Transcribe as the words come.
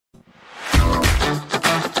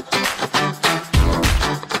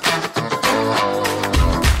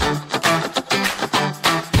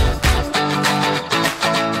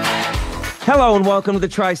Hello and welcome to the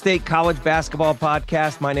Tri-State College Basketball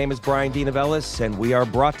Podcast. My name is Bryan DeNovellis, and we are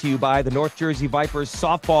brought to you by the North Jersey Vipers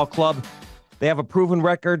Softball Club. They have a proven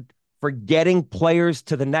record for getting players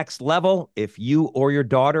to the next level. If you or your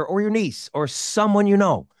daughter or your niece or someone you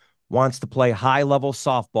know wants to play high-level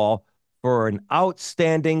softball for an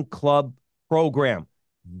outstanding club program,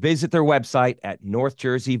 visit their website at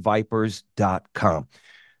northjerseyvipers.com.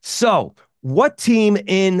 So, what team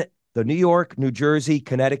in the New York, New Jersey,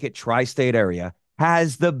 Connecticut, tri-state area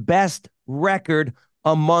has the best record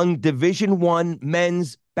among Division I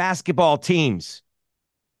men's basketball teams?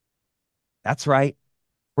 That's right,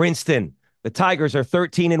 Princeton. The Tigers are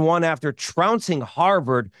 13-1 after trouncing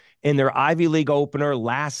Harvard in their Ivy League opener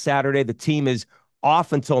last Saturday. The team is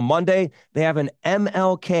off until Monday. They have an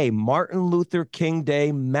MLK, Martin Luther King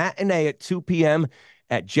Day matinee at 2 p.m.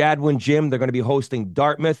 at Jadwin Gym. They're going to be hosting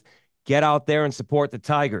Dartmouth. Get out there and support the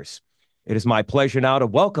Tigers. It is my pleasure now to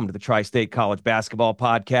welcome to the Tri-State College Basketball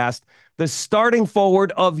Podcast the starting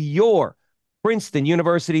forward of your Princeton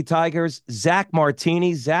University Tigers, Zach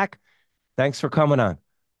Martini. Zach, thanks for coming on.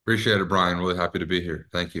 Appreciate it, Brian. Really happy to be here.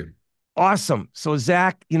 Thank you. Awesome. So,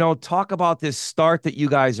 Zach, talk about this start that you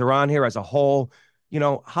guys are on here as a whole.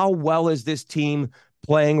 How well is this team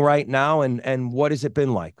playing right now, and what has it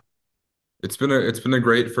been like? It's been a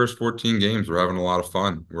great first 14 games. We're having a lot of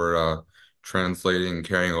fun. We're translating and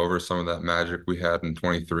carrying over some of that magic we had in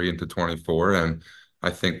 23 into 24, and I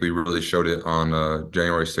think we really showed it on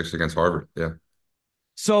January 6th against Harvard. Yeah.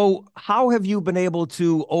 So, how have you been able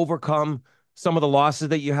to overcome some of the losses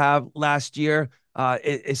that you have last year,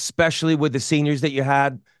 especially with the seniors that you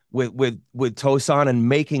had with Tosan, and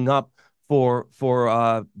making up for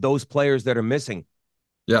those players that are missing?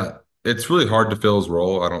 Yeah, it's really hard to fill his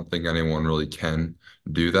role. I don't think anyone really can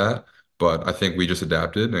do that, but I think we just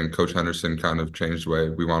adapted, and Coach Henderson kind of changed the way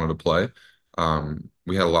we wanted to play.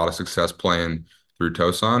 We had a lot of success playing through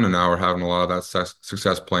Tosan, and now we're having a lot of that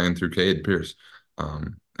success playing through Cade Pierce.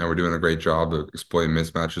 And we're doing a great job of exploiting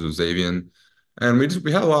mismatches with Xavier. And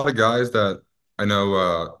we had a lot of guys that I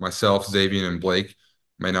know myself, Xavier, and Blake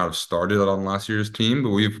may not have started on last year's team, but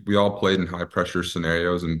we all played in high pressure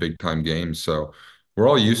scenarios and big time games. So we're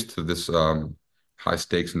all used to this high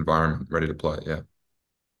stakes environment, ready to play. Yeah.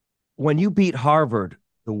 When you beat Harvard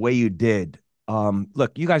the way you did,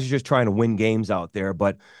 look, you guys are just trying to win games out there,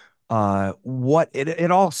 but it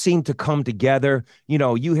all seemed to come together.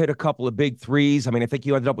 You hit a couple of big threes. I mean, I think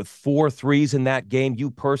you ended up with 4 threes in that game,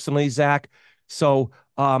 you personally, Zach. So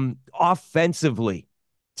offensively,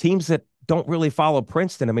 teams that don't really follow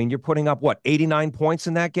Princeton, I mean, you're putting up 89 points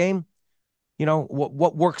in that game.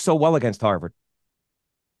 What worked so well against Harvard?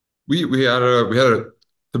 We had a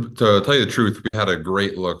to tell you the truth, we had a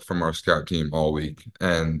great look from our scout team all week,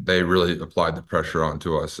 and they really applied the pressure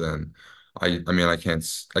onto us. And I mean, I can't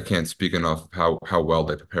speak enough how well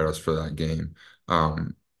they prepared us for that game.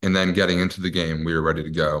 And then getting into the game, we were ready to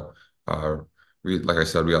go. Like I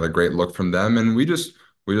said, we got a great look from them, and we just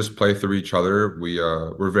play through each other.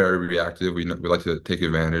 We're very reactive. We like to take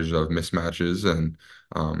advantage of mismatches, and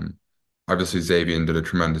obviously Xavier did a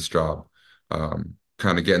tremendous job.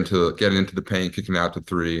 Kind of getting into the paint, kicking out to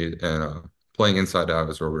three, and playing inside out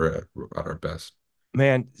is where we're at our best.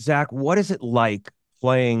 Man, Zach, what is it like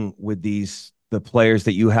playing with the players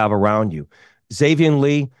that you have around you? Xavier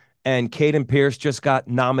Lee and Caden Pierce just got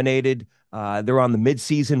nominated. They're on the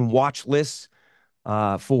midseason watch list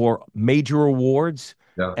for major awards.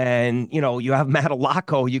 Yeah. And, you have Matt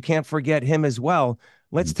Alaco. You can't forget him as well.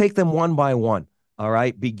 Let's take them one by one. All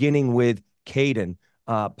right. Beginning with Caden.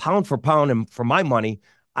 Pound for pound, and for my money,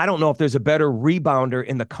 I don't know if there's a better rebounder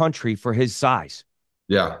in the country for his size.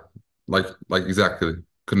 Yeah, like exactly.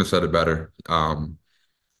 Couldn't have said it better.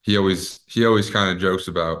 He always kind of jokes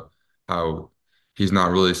about how he's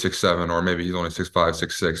not really 6'7", or maybe he's only 6'5",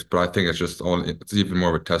 6'6", but I think it's even more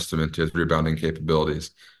of a testament to his rebounding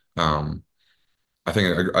capabilities. I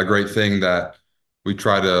think a great thing that we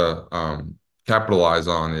try to capitalize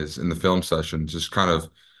on is in the film session, just kind of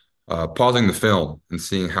pausing the film and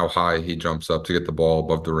seeing how high he jumps up to get the ball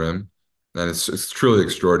above the rim, and it's truly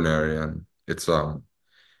extraordinary. And it's not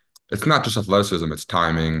just athleticism; it's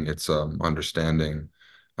timing, it's understanding,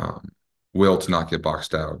 um, will to not get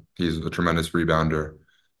boxed out. He's a tremendous rebounder,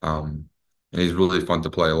 and he's really fun to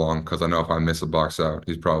play along because I know if I miss a box out,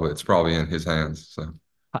 it's probably in his hands. So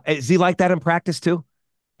Is he like that in practice too,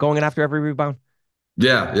 going in after every rebound?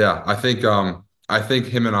 yeah, yeah, I think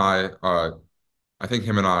him and I,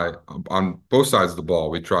 on both sides of the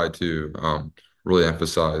ball, we try to really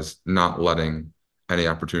emphasize not letting any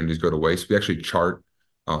opportunities go to waste. We actually chart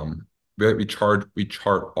we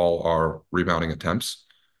chart all our rebounding attempts.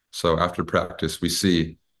 So after practice, we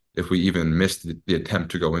see if we even missed the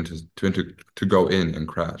attempt to go to go in and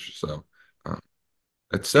crash. So uh,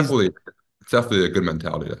 it's Is definitely it's definitely a good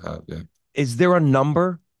mentality to have. Yeah. is there a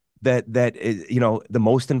number that is, the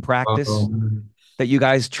most in practice Um, that you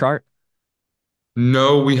guys chart?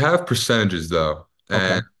 no, we have percentages though,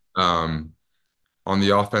 and Okay. um, on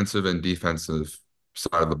the offensive and defensive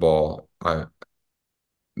side of the ball,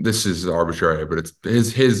 this is arbitrary, but it's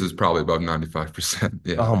his is probably above 95%.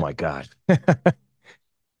 Yeah. Oh my God.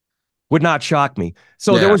 Would not shock me.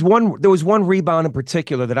 So Yeah. there was one rebound in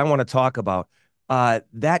particular that I want to talk about.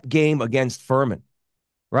 That game against Furman,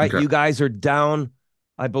 right? Okay. You guys are down,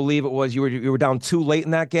 I believe it was you were down too late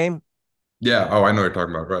in that game. Yeah. Oh, I know what you're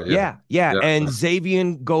talking about. Right. Yeah. Yeah, yeah. Yeah. And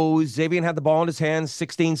Xavier had the ball in his hands,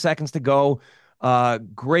 16 seconds to go.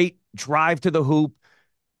 Great drive to the hoop,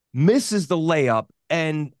 misses the layup,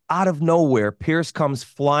 and out of nowhere, Pierce comes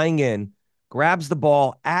flying in, grabs the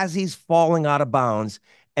ball as he's falling out of bounds,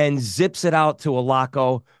 and zips it out to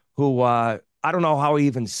Alako, who I don't know how he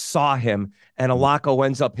even saw him. And Alako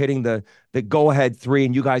ends up hitting the go ahead three,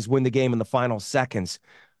 and you guys win the game in the final seconds.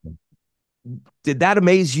 Did that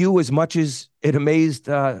amaze you as much as it amazed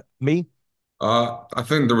me? I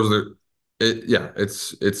think there was yeah,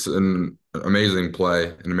 it's an amazing play,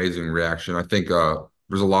 an amazing reaction. I think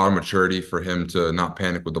there's a lot of maturity for him to not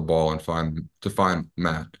panic with the ball and find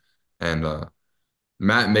Matt. And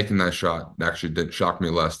Matt making that shot actually did shock me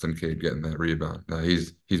less than Cade getting that rebound.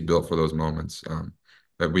 He's built for those moments.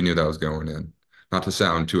 But we knew that was going in. Not to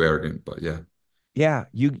sound too arrogant, but yeah. Yeah,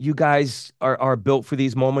 you guys are built for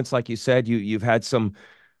these moments, like you said. You've had some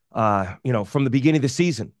from the beginning of the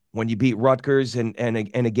season when you beat Rutgers in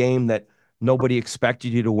a game that nobody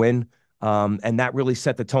expected you to win. And that really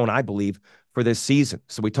set the tone, I believe, for this season.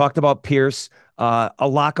 So we talked about Pierce.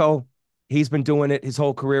 Alako, he's been doing it his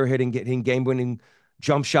whole career, hitting game-winning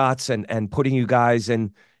jump shots and putting you guys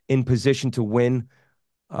in position to win.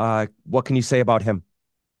 What can you say about him?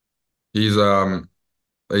 He's um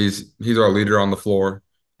he's our leader on the floor.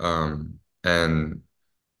 And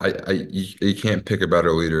you can't pick a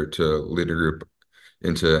better leader to lead a group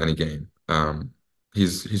into any game.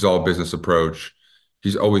 He's all business approach.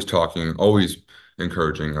 He's always talking, always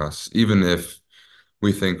encouraging us. Even if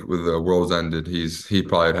we think with the world's ended, he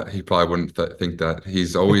probably wouldn't think that.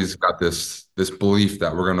 He's always got this belief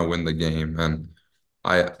that we're gonna win the game. And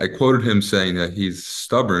I quoted him saying that he's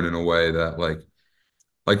stubborn in a way that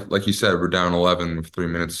like you said, we're down 11 with 3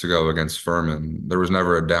 minutes to go against Furman. There was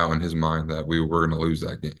never a doubt in his mind that we were going to lose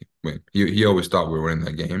that game. He always thought we were winning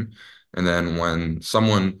that game. And then when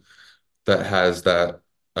someone that has that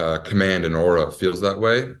command and aura feels that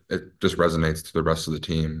way, it just resonates to the rest of the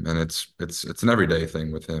team. And it's an everyday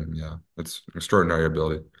thing with him. Yeah, it's extraordinary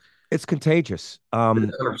ability. It's contagious.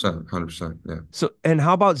 100%, 100%. Yeah. So, and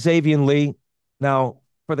how about Xavier Lee? Now,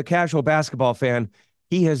 for the casual basketball fan,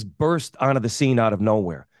 he has burst onto the scene out of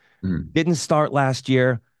nowhere. Mhm. Didn't start last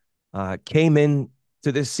year, came in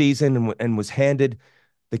to this season and was handed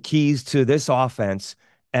the keys to this offense.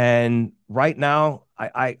 And right now,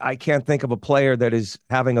 I can't think of a player that is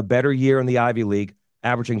having a better year in the Ivy League,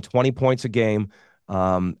 averaging 20 points a game,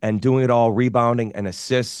 and doing it all, rebounding and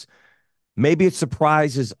assists. Maybe it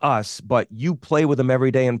surprises us, but you play with him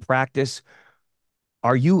every day in practice.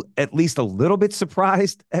 Are you at least a little bit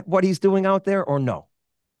surprised at what he's doing out there, or no?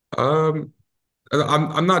 Um,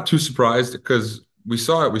 I'm not too surprised because we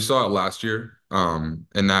saw it last year. And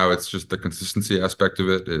now it's just the consistency aspect of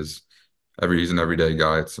it is he's an everyday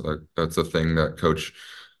guy. That's a thing that coach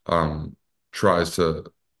um tries to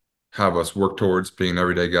have us work towards being an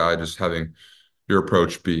everyday guy, just having your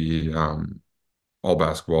approach be all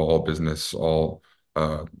basketball, all business, all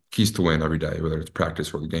keys to win every day, whether it's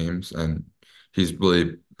practice or the games. And he's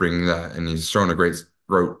really bringing that, and he's showing a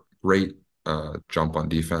great jump on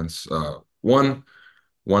defense. One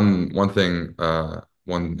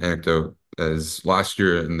anecdote is last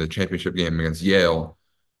year in the championship game against Yale.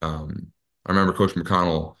 I remember Coach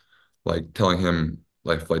McConnell like telling him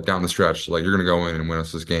like down the stretch, like you're gonna go in and win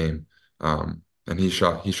us this game. And he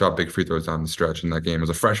shot big free throws down the stretch in that game as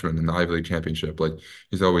a freshman in the Ivy League championship. Like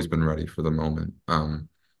he's always been ready for the moment. And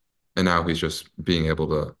now he's just being able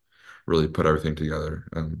to really put everything together.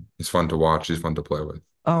 And he's fun to watch. He's fun to play with.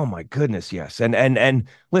 Oh my goodness, yes. And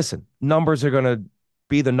listen, numbers are going to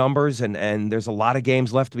be the numbers, and there's a lot of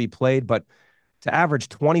games left to be played. But to average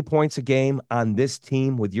 20 points a game on this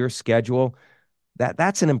team with your schedule,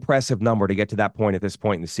 that's an impressive number to get to that point at this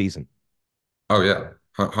point in the season. Oh yeah,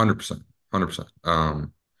 100%, 100%.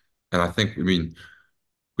 And I think I mean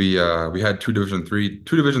we had two Division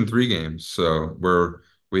III games, so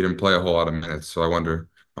we didn't play a whole lot of minutes. So I wonder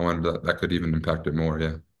that could even impact it more.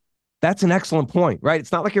 Yeah. That's an excellent point, right?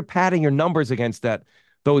 It's not like you're padding your numbers against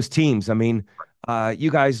those teams. I mean,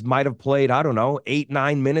 you guys might have played, I don't know, 8,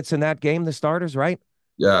 9 minutes in that game, the starters, right?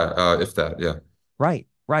 Yeah, if that, yeah, Right,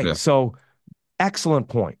 right. yeah, So excellent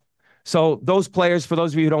point. So those players, for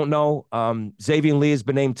those of you who don't know, Xavier Lee has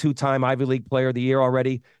been named two-time Ivy League Player of the Year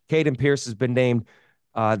already. Caden Pierce has been named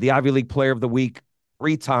the Ivy League Player of the Week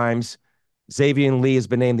 3 times. Xavier Lee has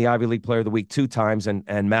been named the Ivy League Player of the Week 2 times, and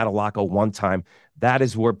Matt Alacco 1 time. That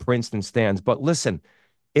is where Princeton stands. But listen,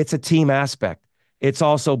 it's a team aspect. It's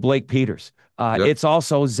also Blake Peters. yeah. It's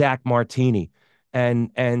also Zach Martini,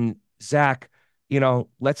 and Zach.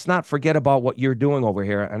 Let's not forget about what you're doing over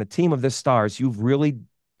here. On a team of this stars, you've really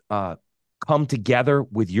uh, come together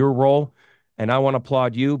with your role, and I want to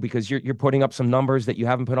applaud you because you're putting up some numbers that you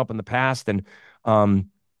haven't put up in the past, and um,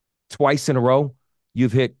 twice in a row,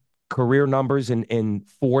 you've hit career numbers in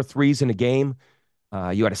 4 threes in a game.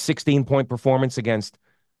 You had a 16-point performance against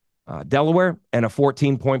Delaware and a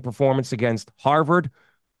 14-point performance against Harvard.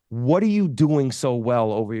 What are you doing so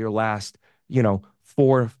well over your last,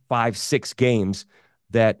 4, 5, 6 games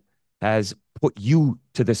that has put you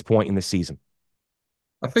to this point in the season?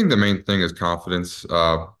 I think the main thing is confidence.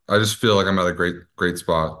 I just feel like I'm at a great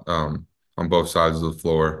spot on both sides of the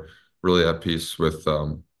floor, really at peace with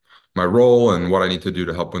my role and what I need to do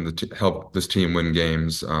to help this team win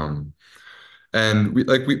games. And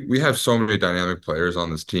we have so many dynamic players on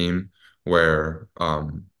this team where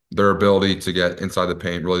their ability to get inside the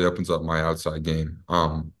paint really opens up my outside game.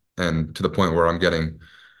 And to the point where I'm getting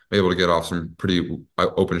able to get off some pretty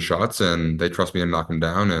open shots, and they trust me to knock them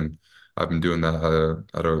down. And I've been doing that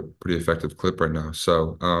at a pretty effective clip right now.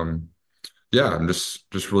 So yeah, I'm just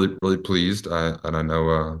really pleased. And I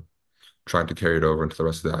know trying to carry it over into the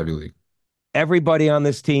rest of the Ivy League. Everybody on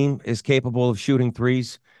this team is capable of shooting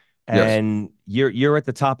threes, Yes. and you're at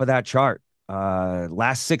the top of that chart.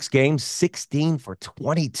 Last 6 games, 16 for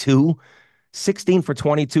 22, 16 for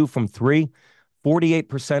 22 from three,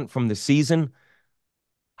 48% from the season.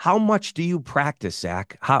 How much do you practice,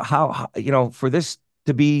 Zach? For this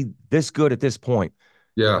to be this good at this point,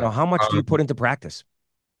 Yeah. how much do you put into practice?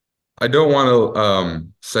 I don't want to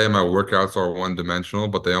say my workouts are one dimensional,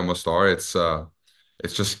 but they almost are. It's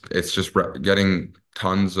just getting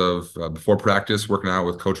tons of before practice, working out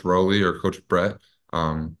with Coach Rowley or Coach Brett,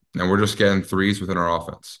 and we're just getting threes within our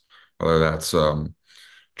offense. Whether that's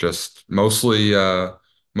just mostly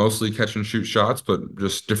catch and shoot shots, but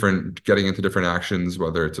just different getting into different actions,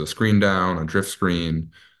 whether it's a screen down, a drift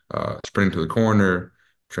screen, sprinting to the corner,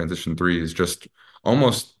 transition threes, just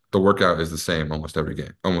almost the workout is the same almost every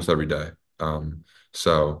game, almost every day.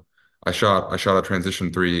 So I shot a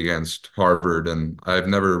transition three against Harvard, and I've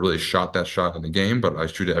never really shot that shot in the game, but I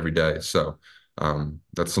shoot it every day. So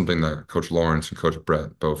that's something that Coach Lawrence and Coach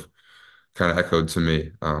Brett both kind of echoed to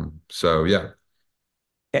me. So yeah,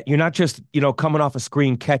 You're not just, coming off a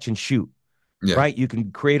screen, catch and shoot, yeah. right? You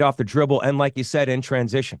can create off the dribble and, like you said, in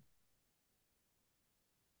transition.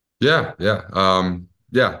 Yeah, yeah.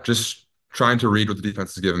 Yeah, just trying to read what the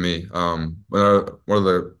defense is giving me. One of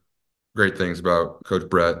the great things about Coach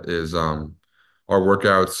Brett is our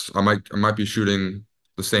workouts. I might be shooting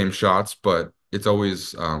the same shots, but it's always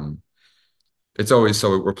so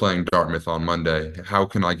we're playing Dartmouth on Monday. How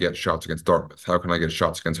can I get shots against Dartmouth? How can I get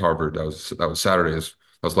shots against Harvard? That was Saturday's.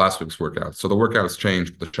 That was last week's workout. So the workouts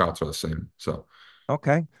change, but the shots are the same. So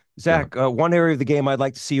Okay. yeah, Zach, one area of the game I'd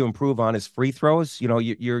like to see you improve on is free throws.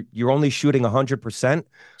 You're only shooting 100%.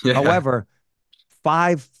 yeah, However,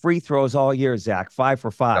 5 free throws all year, Zach, 5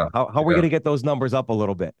 for 5. yeah, How are we yeah. going to get those numbers up a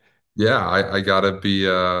little bit? Yeah, I gotta be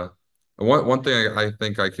one thing I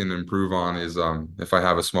think I can improve on is if I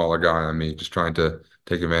have a smaller guy on me, just trying to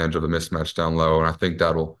take advantage of the mismatch down low, and I think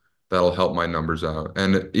that'll help my numbers out.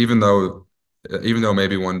 And even though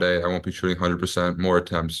maybe one day I won't be shooting 100%, more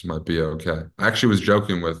attempts might be okay. I actually was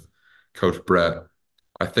joking with Coach Brett.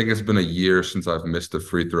 I think it's been a year since I've missed a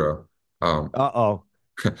free throw. Um, Uh-oh.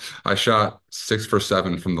 I shot 6 for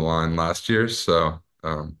 7 from the line last year, so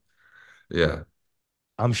yeah.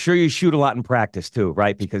 I'm sure you shoot a lot in practice too,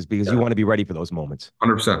 right? Because you Yeah. want to be ready for those moments.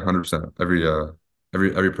 100%, 100%.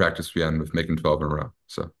 Every practice we end with making 12 in a row.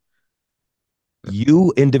 So yeah.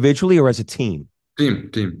 You individually or as a team?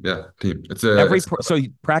 Team, yeah, team. It's So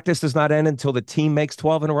practice does not end until the team makes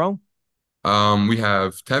 12 in a row? we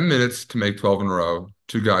have 10 minutes to make 12 in a row,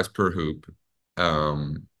 2 guys per hoop.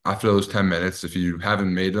 After those 10 minutes, if you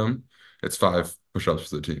haven't made them, it's 5 push-ups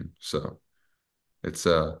for the team. So it's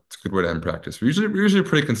a good way to end practice. We're usually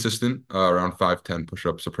pretty consistent, around 5, 10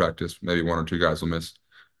 push-ups a practice. Maybe one or two guys will miss.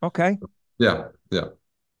 Okay. Yeah, yeah,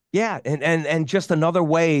 Yeah, and just another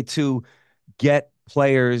way to get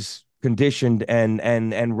players conditioned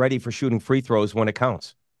and ready for shooting free throws when it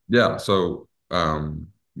counts. Yeah, so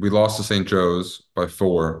we lost to St. Joe's by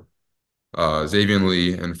 4. Xavier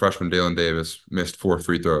Lee and freshman Dalen Davis missed 4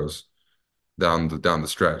 free throws down the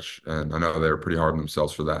stretch, and I know they were pretty hard on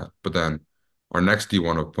themselves for that. But then our next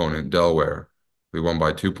D1 opponent, Delaware, we won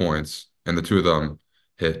by 2 points, and the two of them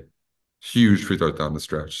hit huge free throws down the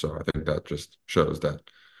stretch. So I think that just shows that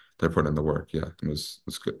they're putting in the work. Yeah, it was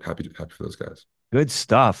good. Happy for those guys. Good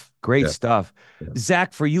stuff. Great Yeah, stuff. yeah,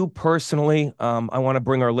 Zach, for you personally, I want to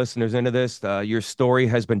bring our listeners into this. Your story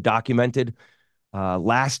has been documented.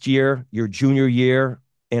 Last year, your junior year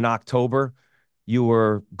in October, you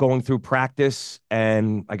were going through practice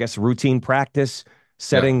and I guess routine practice, yeah.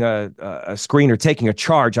 setting a screen or taking a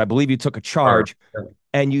charge. I believe you took a Or, charge yeah.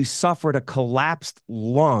 and you suffered a collapsed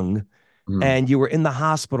lung Mhm, and you were in the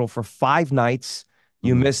hospital for 5 nights.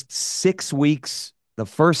 You mhm. missed 6 weeks, the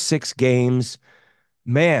first 6 games.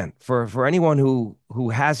 Man, for anyone who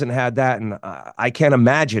hasn't had that, and I can't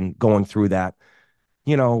imagine going through that.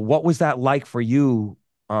 What was that like for you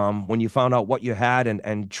when you found out what you had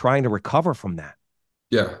and trying to recover from that?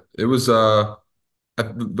 Yeah, it was at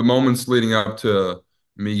the moments leading up to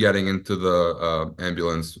me getting into the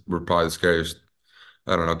ambulance were probably the scariest,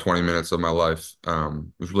 I don't know, 20 minutes of my life. It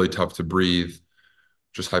was really tough to breathe,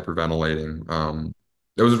 just hyperventilating.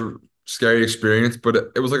 It was a scary experience, but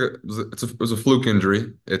it was like it was a fluke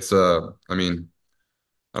injury. I mean,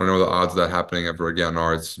 I don't know what the odds of that happening ever again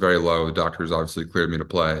are. It's very low. The doctors obviously cleared me to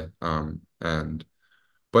play. And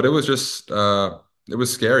but it was just it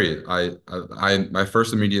was scary. My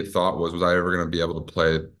first immediate thought was I ever going to be able to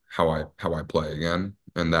play how I play again?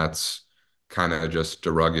 And that's kind of just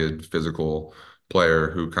a rugged physical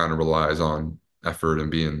player who kind of relies on effort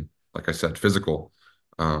and being, like I said, physical.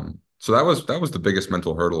 So that was the biggest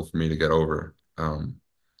mental hurdle for me to get over.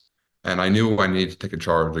 And I knew I needed to take a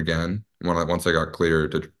charge again once I got clear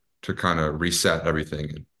to kind of reset everything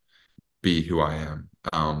and be who I am.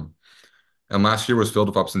 And last year was filled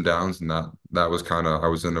with ups and downs, and that was kind of I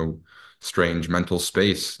was in a strange mental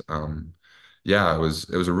space. Yeah, it was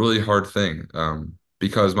a really hard thing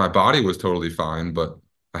because my body was totally fine, but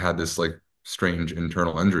I had this like strange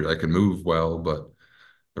internal injury. I could move well, but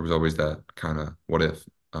there was always that kind of what if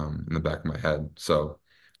in the back of my head. So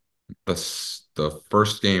the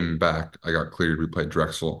first game back, I got cleared. We played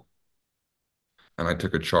Drexel, and I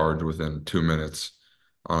took a charge within 2 minutes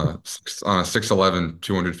on a 6'11",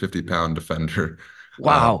 250-pound defender. Um,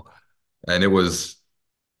 Wow. and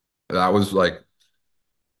that was like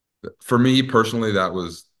for me personally, that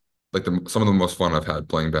was like some of the most fun I've had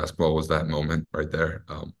playing basketball was that moment right there.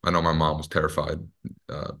 I know my mom was terrified,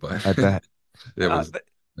 but I bet. it Uh, was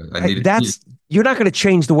I needed that's you're not going to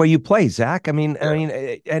change the way you play, Zach. I yeah, mean,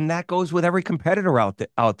 and that goes with every competitor out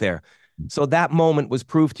there. So that moment was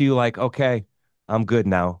proof to you, like, okay, I'm good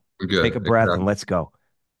now. we're Take a good. breath and Exactly. let's go.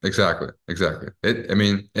 Exactly. I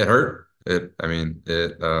mean, it hurt.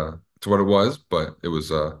 It's what it was, but it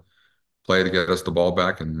was play to get us the ball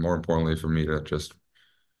back, and more importantly for me to just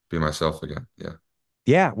be myself again. Yeah.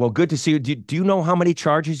 Yeah, well, good to see you. Do you know how many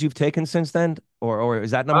charges you've taken since then, or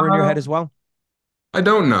is that number in your Uh, head as well? I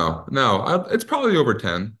don't know. No, it's probably over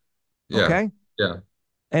 10. Yeah. Okay. Yeah.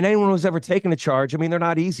 And anyone who's ever taken a charge, I mean, they're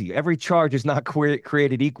not easy. Every charge is not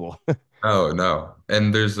created equal. Oh, no.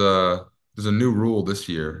 And there's a new rule this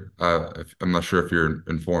year. I'm not sure if you're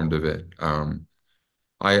informed of it. I'll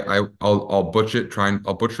butcher it trying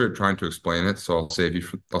to explain it, so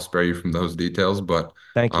I'll spare you from those details, but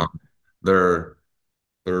Thank um you. they're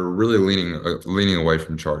they're really leaning away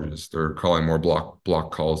from charges. They're calling more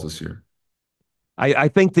block calls this year. I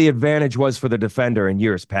think the advantage was for the defender in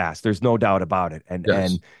years past. There's no doubt about it. And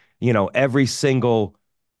Yes. every single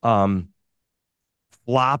um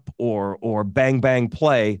flop or bang bang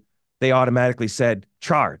play, they automatically said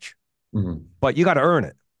charge. Mhm. But you got to earn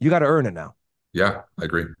it. You got to earn it now. Yeah, I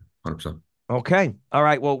agree. 100%. Okay. All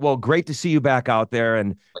right. Well, great to see you back out there.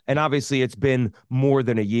 And obviously it's been more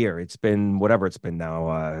than a year. It's been whatever it's been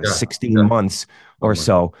now, Yeah. 16 Yeah. months Oh or my.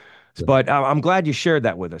 so. Yeah. But I'm glad you shared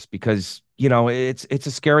that with us because, it's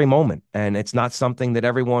a scary moment and it's not something that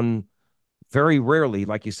everyone very rarely,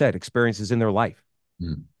 like you said, experiences in their life.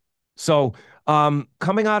 Mhm. So,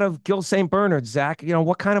 coming out of Gil St. Bernard, Zach,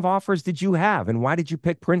 what kind of offers did you have and why did you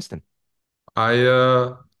pick Princeton? I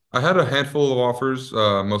uh I had a handful of offers,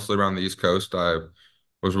 mostly around the East Coast. I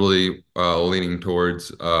was really leaning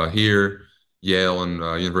towards here, Yale,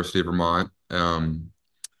 and University of Vermont.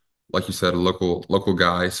 Like you said, a local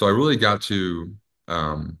guy. So I really got to.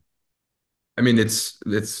 I mean,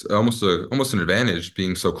 it's almost an advantage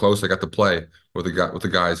being so close. I got to play with the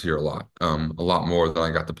guys here a lot more than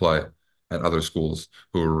I got to play at other schools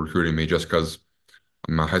who were recruiting me just because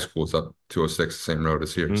my high school is up 206, the same road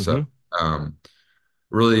as here. So Mm-hmm. um,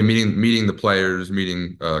 really meeting the players,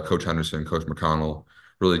 meeting Coach Henderson, Coach McConnell,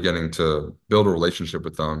 really getting to build a relationship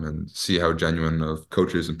with them and see how genuine of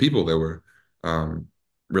coaches and people they were. Um,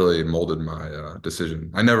 really molded my decision.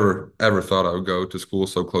 I never ever thought I would go to school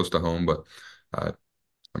so close to home, but uh,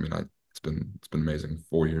 I mean, it's been amazing.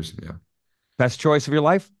 4 years, yeah, Best choice of your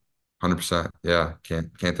life? 100%. Yeah,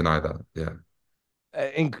 can't deny that. Yeah,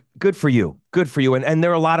 And good for you. Good for you. And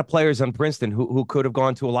there are a lot of players on Princeton who could have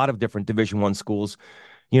gone to a lot of different Division I schools.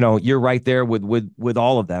 You're right there with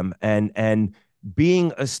all of them. And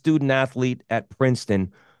being a student athlete at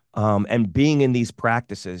Princeton, and being in these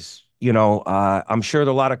practices, I'm sure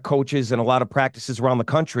there are a lot of coaches and a lot of practices around the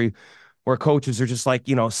country where coaches are just like,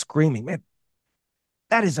 screaming, man,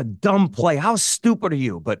 that is a dumb play. How stupid are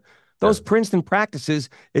you? But yeah. those Princeton practices,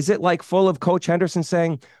 is it like full of Coach Henderson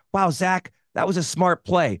saying, wow, Zach, that was a smart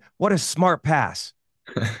play. What a smart pass.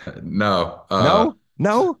 No, No,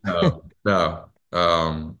 no.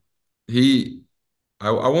 no. He,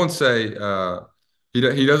 I won't say he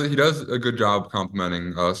does a good job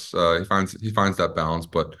complimenting us. He finds that balance,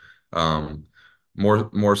 but um,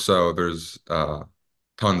 more so, there's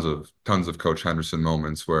tons of Coach Henderson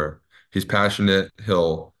moments where he's passionate.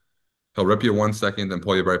 He'll rip you 1 second, then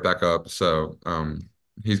pull you right back up. So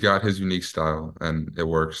he's got his unique style, and it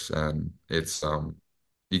works. And it's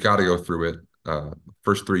you got to go through it.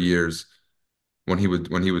 First 3 years when he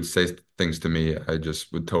would say things to me, I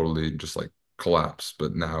just would totally just like collapse.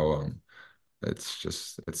 But now it's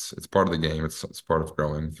just it's part of the game. It's part of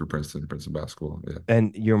growing through Princeton basketball. Yeah.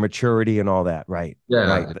 And your maturity and all that. Right.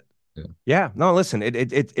 Right. Yeah. Yeah. Yeah. No, listen,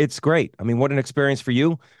 it's great. I mean, what an experience for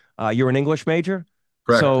you. You're an English major.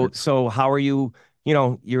 Correct. So how are you,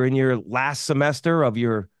 you're in your last semester of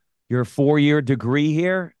your 4-year degree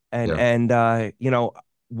here. And Yeah.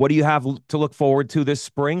 what do you have to look forward to this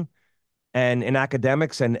spring and in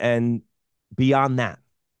academics and beyond that?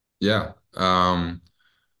 Yeah. I'm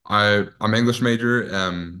English major,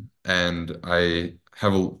 and I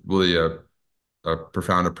have a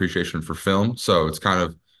profound appreciation for film. So it's kind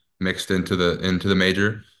of mixed into the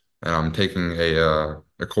major. And I'm taking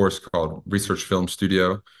a course called Research Film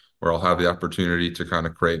Studio, where I'll have the opportunity to kind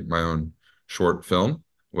of create my own short film,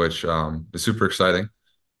 which is super exciting.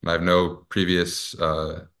 And I have no previous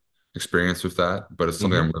experience with that, but it's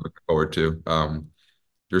something Hmm. I'm really looking forward to.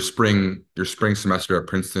 Your spring semester at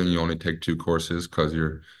Princeton, you only take 2 courses because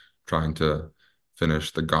you're trying to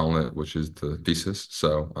finish the gauntlet, which is the thesis.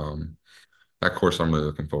 So that course I'm really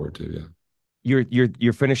looking forward to. Yeah.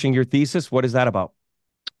 You're finishing your thesis. What is that about?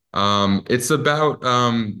 It's about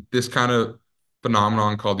this kind of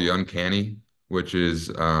phenomenon called the uncanny, which is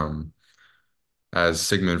as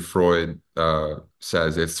Sigmund Freud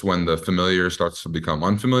says, it's when the familiar starts to become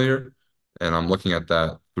unfamiliar. And I'm looking at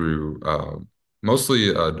that through mostly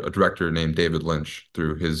a director named David Lynch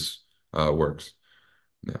through his works.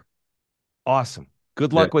 Yeah. Awesome.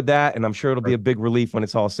 Good Yeah. luck with that. And I'm sure it'll be a big relief when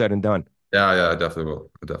it's all said and done. Yeah. Yeah. I definitely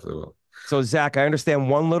will. I definitely will. So Zach, I understand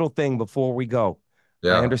one little thing before we go. I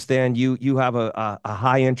Yeah. understand you have a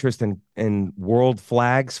high interest in world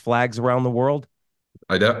flags around the world.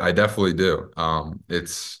 I definitely do.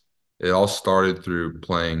 It all started through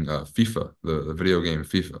playing FIFA, the video game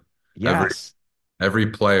FIFA. Every Yes. every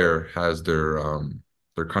player has their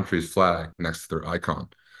country's flag next to their icon.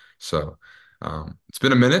 So it's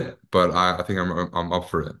been a minute, but I think I'm up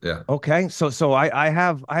for it. Yeah. Okay. So I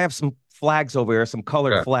have some flags over here, some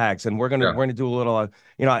colored Yeah. flags, and we're gonna Yeah. we're gonna do a little.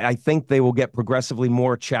 I think they will get progressively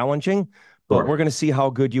more challenging, but we're Sure. gonna see how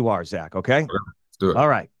good you are, Zach. Okay. Okay. Let's do All it.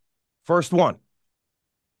 right. First one.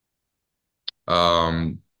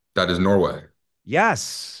 That is Norway.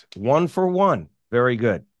 Yes. 1 for 1. Very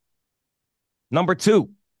good. Number two.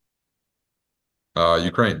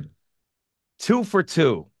 Ukraine. 2 for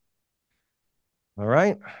 2. All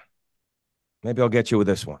right. Maybe I'll get you with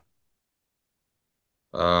this one.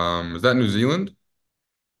 Is that New Zealand?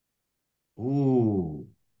 Ooh.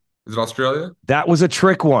 Is it Australia? That was a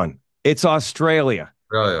trick one. It's Australia,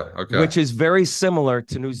 Australia. Okay. which is very similar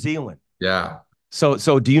to New Zealand. Yeah.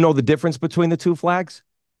 So do you know the difference between the two flags?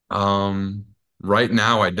 Um, right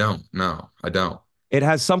now I don't. No, I don't. It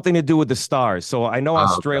has something to do with the stars. So I know Okay.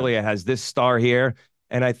 Australia has this star here,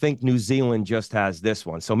 and I think New Zealand just has this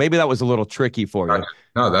one. So maybe that was a little tricky for you. Gotcha.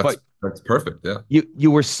 No, that's But that's perfect. Yeah.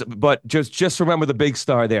 but just remember the big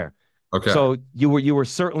star there. Okay. So you were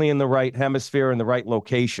certainly in the right hemisphere in the right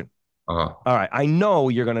location. Uh, All right, I know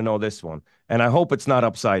you're going to know this one, and I hope it's not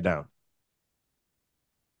upside down.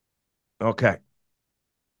 Okay.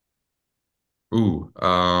 ooh.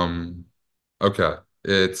 Okay.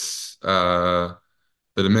 It's the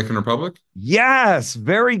Dominican Republic. Yes,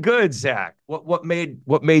 very good, Zach. What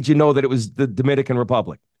made you know that it was the Dominican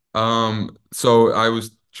Republic? So I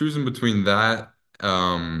was choosing between that,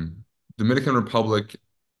 Dominican Republic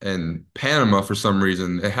and Panama for some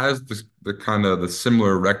reason. It has the kind of the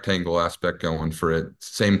similar rectangle aspect going for it,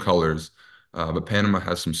 same colors. But Panama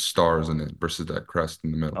has some stars in it versus that crest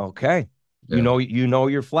in the middle. Okay. You Yeah. know you know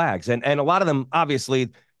your flags. And a lot of them obviously,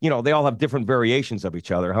 they all have different variations of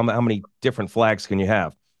each other. How many different flags can you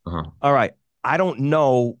have? Uh-huh. All right. I don't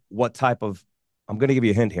know what type of I'm going to give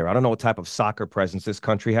you a hint here. I don't know what type of soccer presence this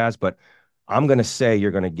country has, but I'm going to say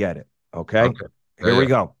you're going to get it. Okay? Okay. Yeah, Here we yeah.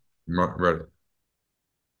 go. Ready.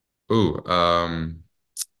 Ooh,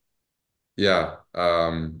 yeah.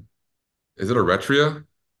 Is it Eritrea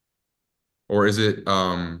or is it It's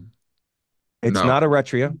no, not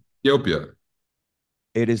Eritrea. Ethiopia?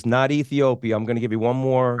 It is not Ethiopia. I'm going to give you one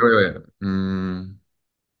more. Wait, wait.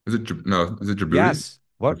 Is it no? Is it Djibouti? Yes.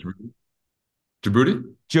 What? Djibouti?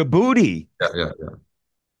 Djibouti. Yeah, yeah,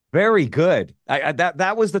 Very good.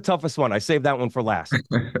 That was the toughest one. I saved that one for last.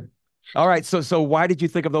 yeah. All right. So why did you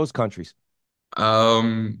think of those countries?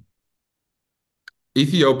 Um,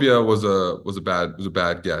 Ethiopia was a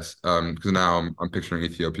bad guess. Because now I'm picturing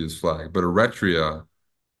Ethiopia's flag, but Eritrea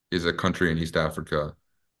is a country in East Africa,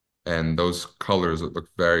 and those colors look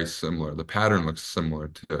very similar. The pattern looks similar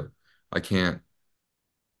too. I can't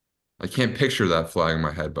I can't picture that flag in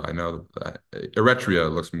my head, but I know that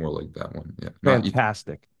Eritrea looks more like that one. Yeah, not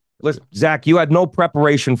Fantastic. Listen, Ethiopia. Zach, you had no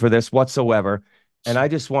preparation for this whatsoever. And I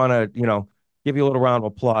just want to, give you a little round of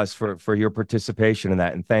applause for your participation in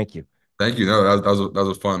that. And thank you. Thank you. No, that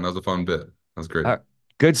was a fun bit. That was great. Uh,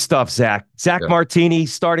 Good stuff, Zach. Zach Yeah. Martini,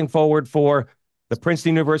 starting forward for the Princeton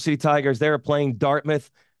University Tigers. They're playing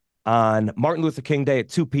Dartmouth on Martin Luther King Day at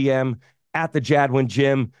 2 p.m. at the Jadwin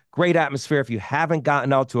Gym. Great atmosphere. If you haven't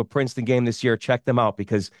gotten out to a Princeton game this year, check them out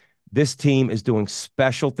because this team is doing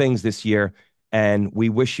special things this year. And we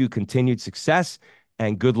wish you continued success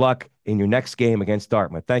and good luck in your next game against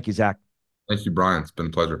Dartmouth. Thank you, Zach. Thank you, Brian. It's been a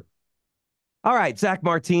pleasure. All right, Zach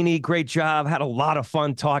Martini, great job. Had a lot of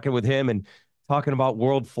fun talking with him and talking about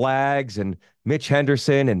world flags and Mitch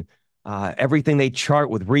Henderson and everything they chart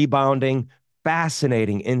with rebounding.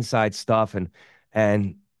 Fascinating inside stuff.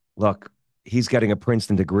 And look, he's getting a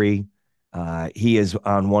Princeton degree. He is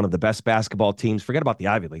on one of the best basketball teams. Forget about the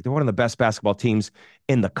Ivy League. They're one of the best basketball teams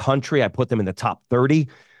in the country. I put them in the top 30,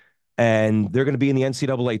 and they're going to be in the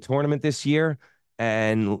NCAA tournament this year.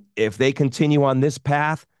 And if they continue on this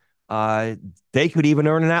path, uh, they could even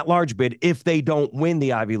earn an at-large bid if they don't win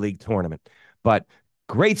the Ivy League tournament. But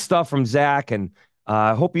great stuff from Zach, and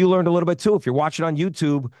I hope you learned a little bit too. If you're watching on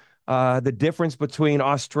YouTube, the difference between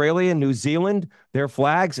Australia and New Zealand, their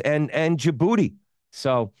flags, and Djibouti.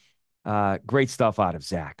 So great stuff out of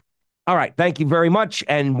Zach. All right, thank you very much.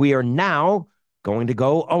 And we are now going to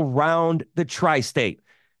go around the tri-state.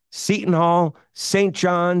 Seton Hall, St.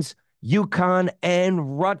 John's, UConn,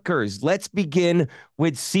 and Rutgers. Let's begin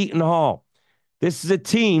with Seton Hall. This is a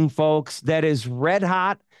team, folks, that is red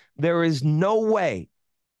hot. There is no way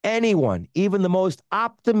anyone, even the most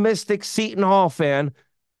optimistic Seton Hall fan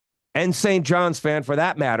and St. John's fan for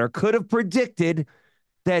that matter, could have predicted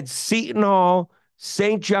that Seton Hall,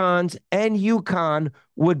 St. John's, and UConn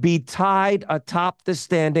would be tied atop the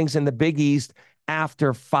standings in the Big East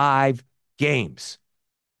after 5 games.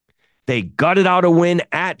 They gutted out a win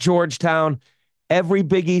at Georgetown. Every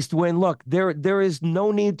Big East win. Look, there is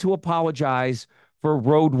no need to apologize for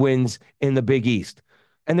road wins in the Big East.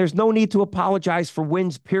 And there's no need to apologize for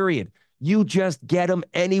wins, period. You just get them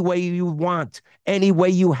any way you want, any way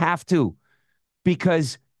you have to,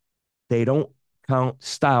 because they don't count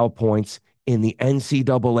style points in the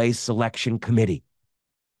NCAA selection committee.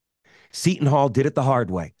 Seton Hall did it the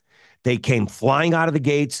hard way. They came flying out of the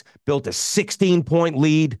gates, built a 16-point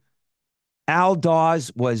lead. Al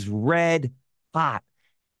Dawes was red hot.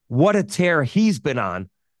 What a tear he's been on.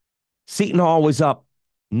 Seton Hall was up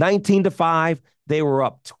 19-5. They were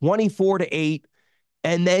up 24-8.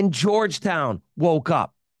 And then Georgetown woke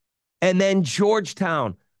up. And then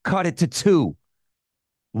Georgetown cut it to 2.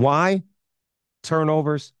 Why?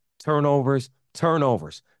 Turnovers, turnovers,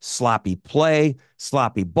 turnovers. Sloppy play,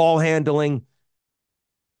 sloppy ball handling,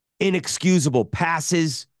 inexcusable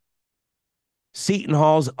passes. Seton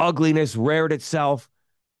Hall's ugliness reared itself.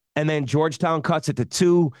 And then Georgetown cuts it to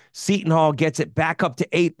 2. Seton Hall gets it back up to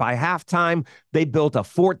 8 by halftime. They built a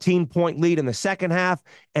 14-point lead in the second half.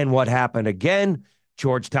 And what happened again?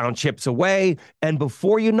 Georgetown chips away. And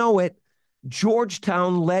before you know it,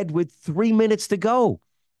 Georgetown led with 3 minutes to go.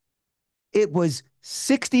 It was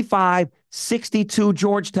 65-62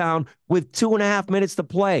 Georgetown with 2.5 minutes to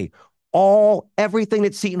play. Everything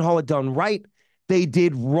that Seton Hall had done right, they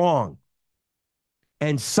did wrong.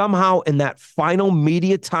 And somehow in that final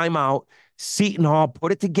media timeout, Seton Hall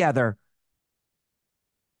put it together.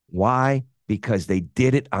 Why? Because they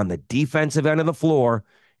did it on the defensive end of the floor,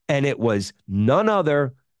 and it was none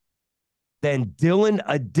other than Dylan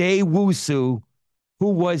Adewusu who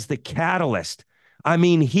was the catalyst. I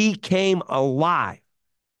mean, he came alive.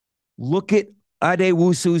 Look at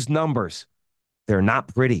Adewusu's numbers. They're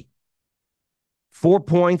not pretty. 4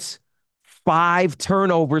 points, 5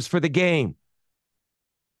 turnovers for the game.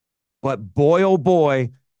 But boy, oh boy,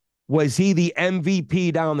 was he the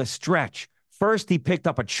MVP down the stretch. First, he picked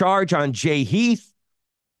up a charge on Jay Heath.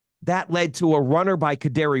 That led to a runner by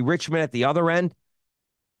Kaderi Richmond at the other end.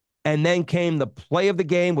 And then came the play of the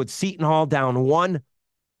game with Seton Hall down 1.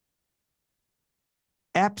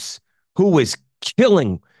 Epps, who was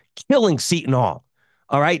killing Seton Hall.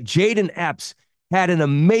 All right, Jaden Epps had an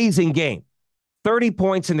amazing game. 30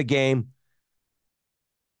 points in the game.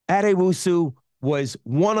 Adewusu was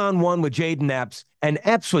one-on-one with Jaden Epps, and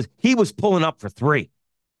Epps was pulling up for 3.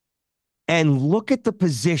 And look at the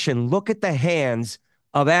position, look at the hands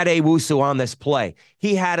of Adewusu on this play.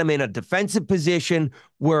 He had him in a defensive position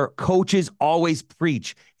where coaches always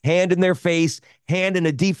preach. Hand in their face, hand in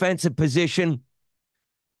a defensive position.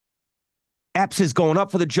 Epps is going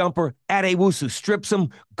up for the jumper. Adewusu strips him,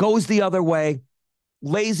 goes the other way,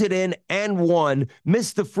 lays it in and won.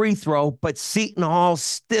 Missed the free throw, but Seton Hall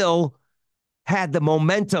still had the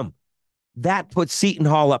momentum. That put Seton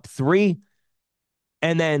Hall up 3.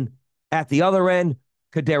 And then at the other end,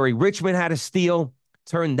 Kaderi Richmond had a steal,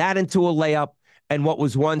 turned that into a layup, and what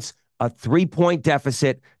was once a 3-point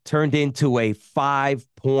deficit turned into a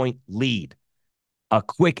 5-point lead. A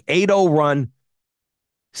quick 8-0 run.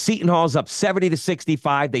 Seton Hall's up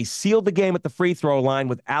 70-65. They sealed the game at the free throw line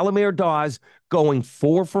with Alamir Dawes going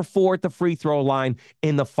 4 for 4 at the free throw line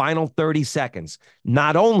in the final 30 seconds.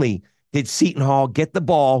 Not only did Seton Hall get the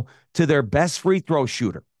ball to their best free throw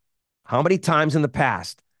shooter, how many times in the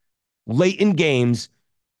past, late in games,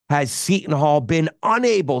 has Seton Hall been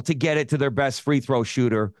unable to get it to their best free throw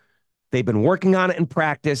shooter? They've been working on it in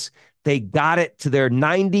practice. They got it to their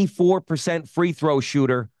 94% free throw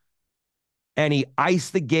shooter, and he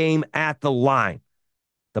iced the game at the line.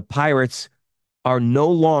 The Pirates are no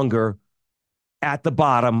longer at the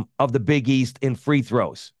bottom of the Big East in free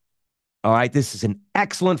throws. All right, this is an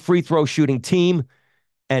excellent free throw shooting team,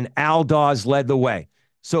 and Al Dawes led the way.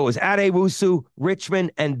 So it was Adewusu,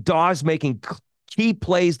 Richmond, and Dawes making key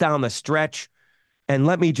plays down the stretch. And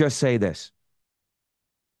let me just say this.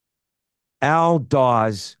 Al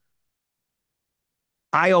Dawes,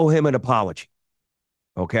 I owe him an apology,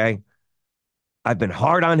 okay? I've been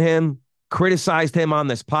hard on him, criticized him on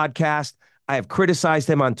this podcast. I have criticized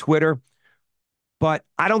him on Twitter, but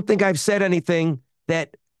I don't think I've said anything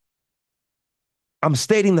that I'm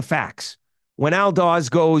stating the facts. When Al Dawes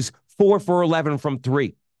goes 4 for 11 from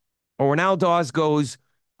 3, or when Al Dawes goes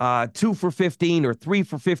 2 for 15 or 3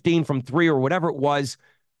 for 15 from 3 or whatever it was,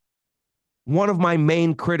 one of my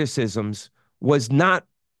main criticisms was not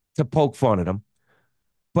to poke fun at him,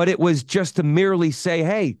 but it was just to merely say,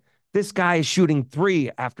 hey, this guy is shooting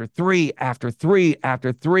 3 after 3 after 3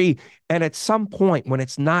 after 3. And at some point when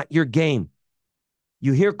it's not your game,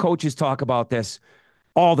 you hear coaches talk about this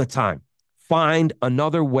all the time. Find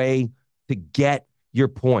another way to get your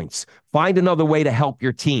points. Find another way to help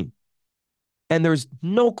your team. And there's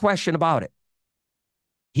no question about it.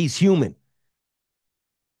 He's human.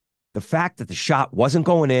 The fact that the shot wasn't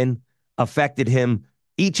going in affected him.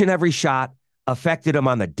 Each and every shot affected him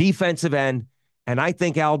on the defensive end. And I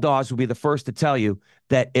think Al Dawes will be the first to tell you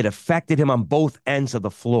that it affected him on both ends of the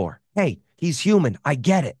floor. Hey, he's human. I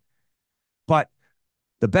get it. But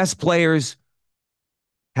the best players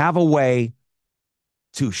have a way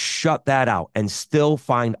to shut that out and still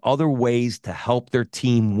find other ways to help their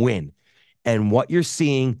team win. And what you're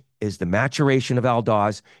seeing is the maturation of Al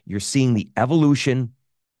Dawes. You're seeing the evolution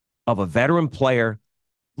of a veteran player.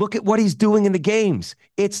 Look at what he's doing in the games.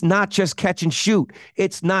 It's not just catch and shoot.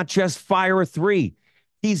 It's not just fire a 3.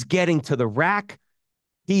 He's getting to the rack.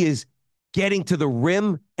 He is getting to the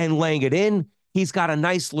rim and laying it in. He's got a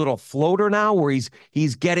nice little floater now where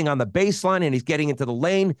he's getting on the baseline and he's getting into the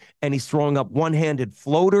lane and he's throwing up one-handed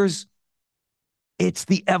floaters. It's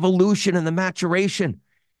the evolution and the maturation.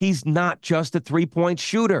 He's not just a 3-point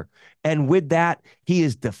shooter. And with that, he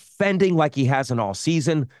is defending like he hasn't all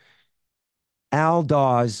season. Al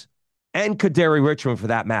Dawes and Kaderi Richmond, for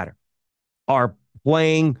that matter, are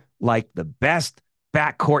playing like the best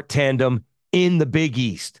backcourt tandem in the Big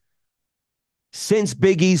East. Since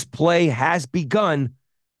Big East play has begun,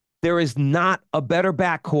 there is not a better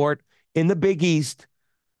backcourt in the Big East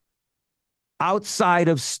outside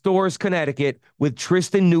of Storrs, Connecticut, with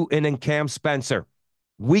Tristan Newton and Cam Spencer.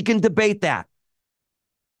 We can debate that.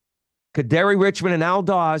 Kaderi Richmond and Al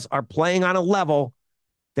Dawes are playing on a level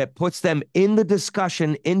that puts them in the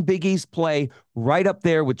discussion in Big East play right up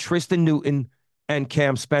there with Tristan Newton and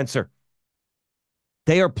Cam Spencer.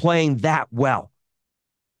 They are playing that well.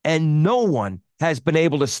 And no one has been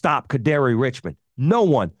able to stop Kaderi Richmond. No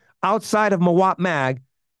one outside of Mawot Mag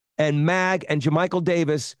and Jermichael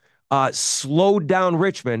Davis slowed down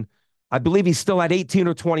Richmond. I believe he still had 18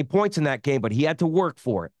 or 20 points in that game, but he had to work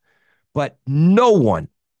for it. But no one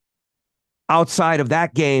outside of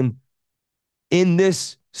that game in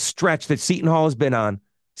this stretch that Seton Hall has been on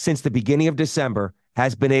since the beginning of December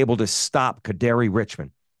has been able to stop Kaderi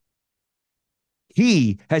Richmond.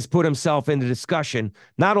 He has put himself into discussion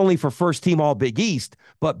not only for first team All Big East,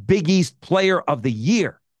 but Big East Player of the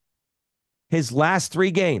Year. His last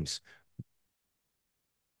 3 games.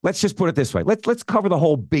 Let's just put it this way. Let's cover the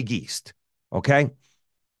whole Big East, okay?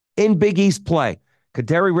 In Big East play,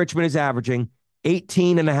 Kaderi Richmond is averaging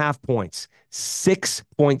 18.5 points,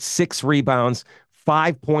 6.6 rebounds,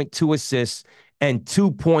 5.2 assists, and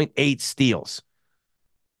 2.8 steals.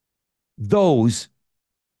 Those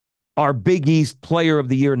are Big East Player of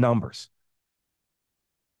the Year numbers.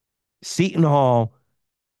 Seton Hall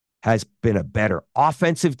has been a better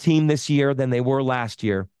offensive team this year than they were last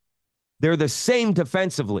year. They're the same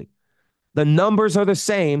defensively. The numbers are the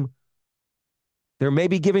same. They're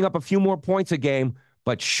maybe giving up a few more points a game,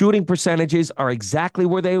 but shooting percentages are exactly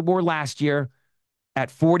where they were last year at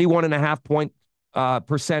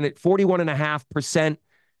 41.5%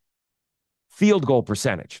 field goal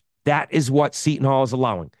percentage. That is what Seton Hall is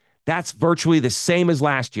allowing. That's virtually the same as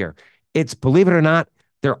last year. It's, believe it or not,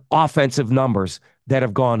 their offensive numbers that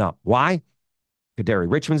have gone up. Why? Kaderi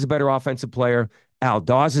Richmond's a better offensive player. Al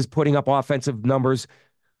Dawes is putting up offensive numbers.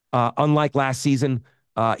 Unlike last season,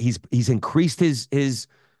 he's increased his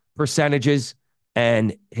percentages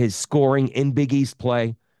and his scoring in Big East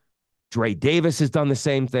play. Dre Davis has done the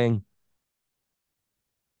same thing.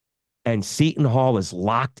 And Seton Hall is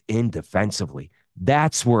locked in defensively.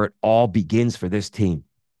 That's where it all begins for this team.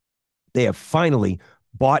 They have finally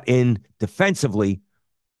bought in defensively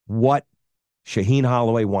what Shaheen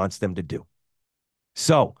Holloway wants them to do.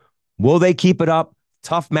 So, will they keep it up?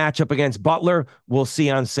 Tough matchup against Butler. We'll see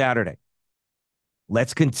on Saturday.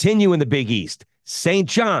 Let's continue in the Big East. St.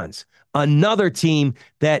 John's, another team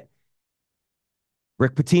that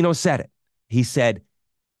Rick Pitino said it. He said,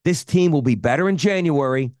 this team will be better in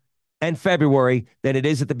January and February than it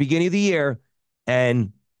is at the beginning of the year.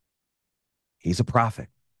 And he's a prophet.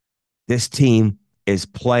 This team is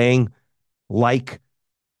playing like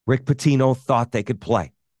Rick Pitino thought they could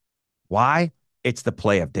play. Why? It's the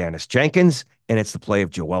play of Dennis Jenkins, and it's the play of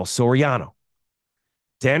Joel Soriano.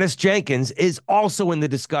 Dennis Jenkins is also in the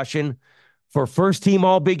discussion for first team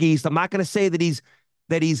All Big East. I'm not going to say that he's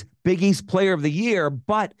Big East Player of the Year,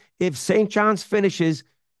 but if St. John's finishes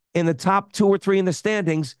in the top 2 or 3 in the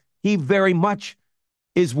standings, he very much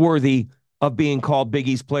is worthy of being called Big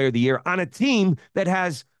East Player of the Year on a team that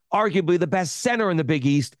has arguably the best center in the Big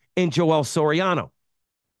East in Joel Soriano.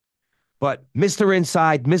 But Mr.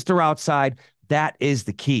 Inside, Mr. Outside, that is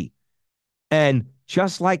the key. And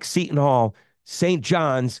just like Seton Hall, St.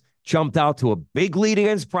 John's jumped out to a big lead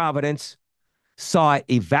against Providence, saw it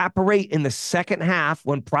evaporate in the second half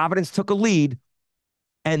when Providence took a lead,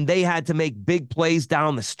 and they had to make big plays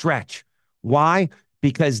down the stretch. Why?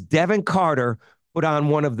 Because Devin Carter put on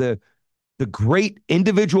one of the great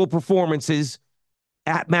individual performances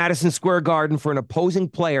at Madison Square Garden for an opposing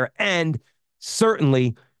player, and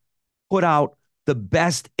certainly put out the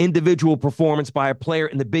best individual performance by a player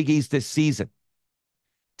in the Big East this season.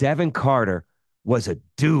 Devin Carter was a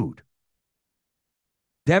dude.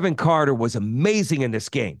 Devin Carter was amazing in this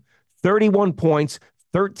game. 31 points,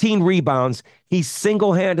 13 rebounds. He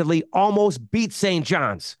single-handedly almost beat St.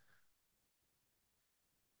 John's.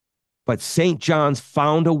 But St. John's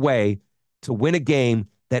found a way to win a game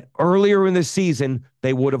that earlier in the season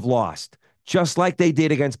they would have lost, just like they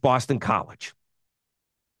did against Boston College.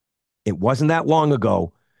 It wasn't that long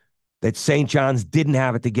ago that St. John's didn't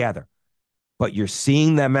have it together. But you're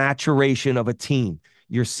seeing the maturation of a team.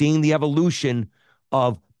 You're seeing the evolution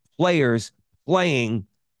of players playing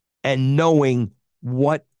and knowing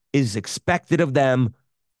what is expected of them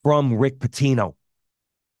from Rick Pitino.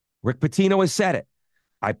 Rick Pitino has said it.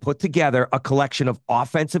 I put together a collection of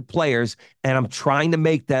offensive players, and I'm trying to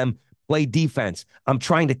make them play defense. I'm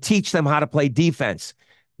trying to teach them how to play defense.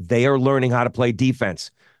 They are learning how to play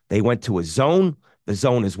defense. They went to a zone. The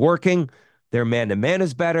zone is working. Their man-to-man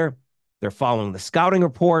is better. They're following the scouting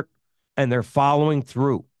report, and they're following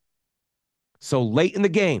through. So late in the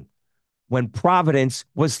game, when Providence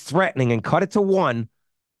was threatening and cut it to 1,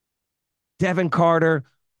 Devin Carter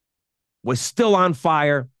was still on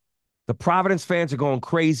fire. The Providence fans are going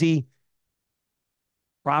crazy.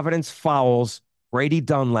 Providence fouls Brady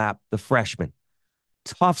Dunlap, the freshman.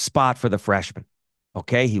 Tough spot for the freshman.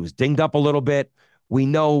 Okay, he was dinged up a little bit. We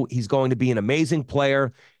know he's going to be an amazing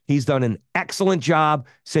player. He's done an excellent job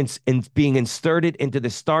since being inserted into the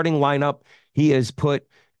starting lineup. He has put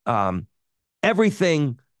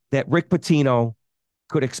everything that Rick Pitino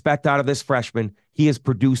could expect out of this freshman. He has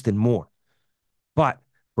produced and more. But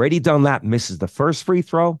Brady Dunlap misses the first free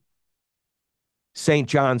throw. St.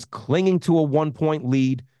 John's clinging to a 1-point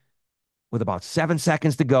lead with about 7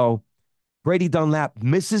 seconds to go. Brady Dunlap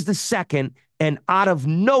misses the second, and out of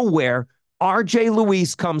nowhere, R.J.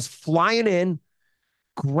 Luis comes flying in,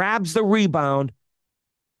 grabs the rebound,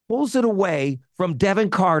 pulls it away from Devin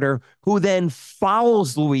Carter, who then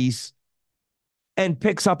fouls Luis and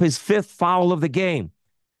picks up his 5th foul of the game.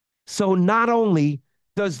 So not only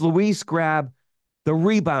does Luis grab the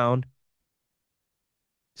rebound,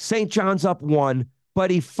 St. John's up 1, but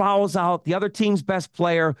he fouls out the other team's best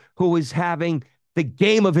player, who is having the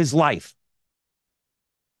game of his life.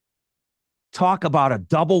 Talk about a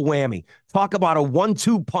double whammy. Talk about a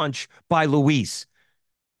 1-2 punch by Luis.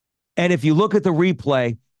 And if you look at the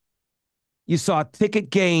replay, you saw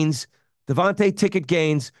Devontae Ticket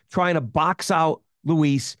Gaines trying to box out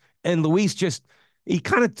Luis, and Luis he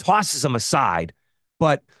kind of tosses him aside,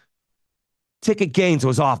 but Ticket Gaines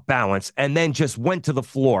was off balance and then just went to the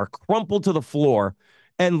floor, crumpled to the floor,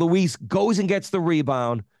 and Luis goes and gets the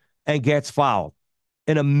rebound and gets fouled.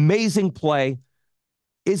 An amazing play.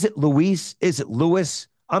 Is it Luis? Is it Lewis?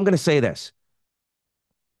 I'm going to say this.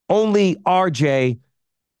 Only RJ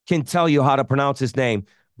can tell you how to pronounce his name.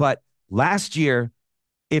 But last year,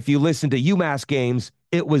 if you listen to UMass games,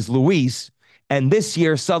 it was Luis. And this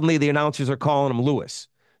year, suddenly the announcers are calling him Lewis.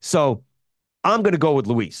 So I'm going to go with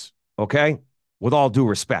Luis, okay? With all due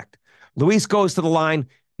respect. Luis goes to the line,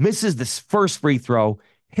 misses the first free throw,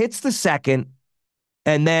 hits the second,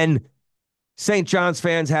 and then St. John's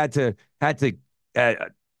fans had to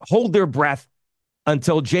hold their breath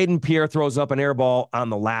until Jaden Pierre throws up an air ball on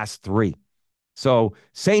the last 3. So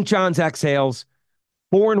St. John's exhales,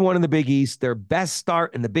 4-1 in the Big East, their best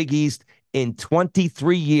start in the Big East in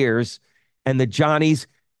 23 years, and the Johnnies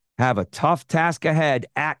have a tough task ahead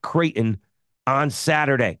at Creighton on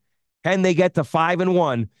Saturday. Can they get to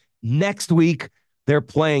 5-1? Next week, they're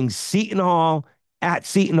playing Seton Hall at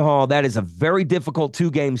Seton Hall. That is a very difficult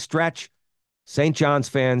 2-game stretch. St. John's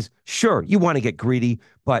fans, sure, you want to get greedy,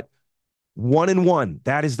 but 1-1,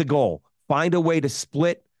 that is the goal. Find a way to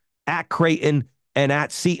split at Creighton and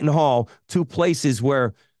at Seton Hall, 2 places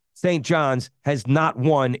where St. John's has not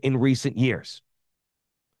won in recent years.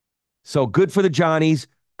 So good for the Johnnies,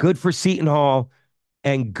 good for Seton Hall,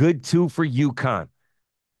 and good too for UConn.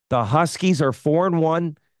 The Huskies are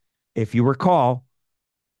 4-1. If you recall,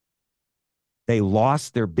 they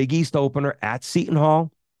lost their Big East opener at Seton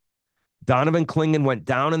Hall. Donovan Clingan went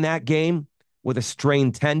down in that game with a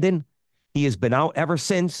strained tendon. He has been out ever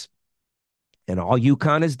since. And all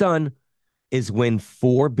UConn has done is win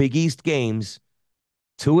 4 Big East games,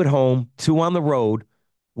 2 at home, 2 on the road,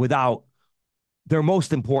 without their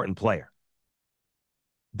most important player.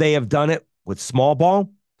 They have done it with small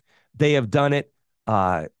ball. They have done it,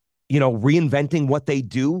 reinventing what they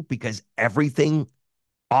do, because everything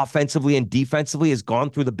offensively and defensively has gone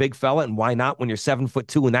through the big fella. And why not when you're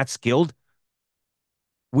 7'2" and that's skilled?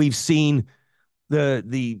 We've seen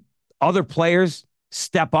the other players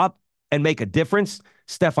step up and make a difference.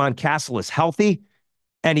 Stephon Castle is healthy,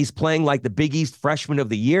 and he's playing like the Big East Freshman of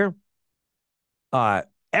the Year.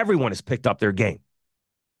 Everyone has picked up their game.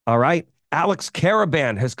 All right? Alex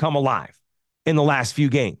Caravan has come alive in the last few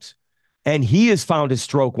games, and he has found his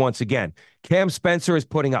stroke once again. Cam Spencer is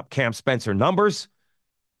putting up Cam Spencer numbers,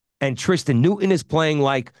 and Tristan Newton is playing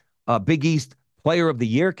like a Big East Player of the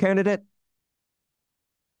Year candidate.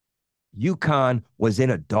 UConn was in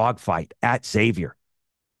a dogfight at Xavier.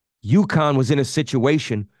 UConn was in a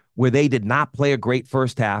situation where they did not play a great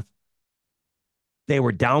first half. They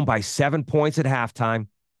were down by 7 points at halftime.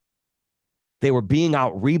 They were being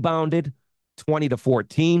out-rebounded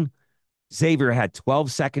 20-14. Xavier had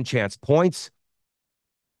 12 second-chance points.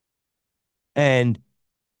 And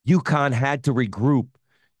UConn had to regroup.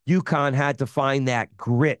 UConn had to find that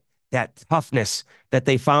grit, that toughness that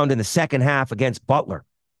they found in the second half against Butler.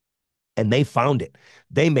 And they found it.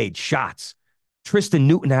 They made shots. Tristan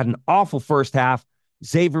Newton had an awful first half.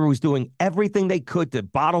 Xavier was doing everything they could to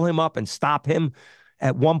bottle him up and stop him.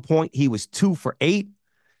 At one point, he was 2 for 8.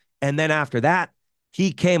 And then after that,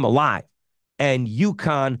 he came alive. And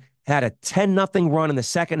UConn had a 10-0 run in the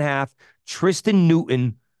second half. Tristan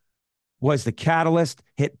Newton was the catalyst,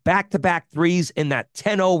 hit back-to-back threes in that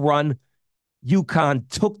 10-0 run. UConn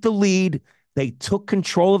took the lead. They took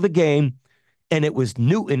control of the game. And it was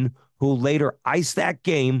Newton who later iced that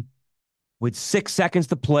game with 6 seconds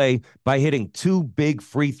to play by hitting 2 big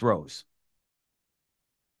free throws.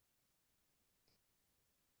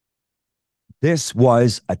 This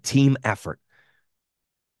was a team effort,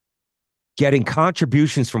 getting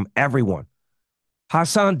contributions from everyone.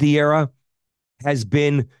 Hassan Diarra has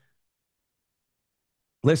been,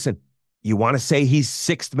 listen, you want to say he's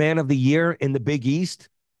 6th man of the year in the Big East?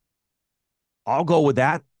 I'll go with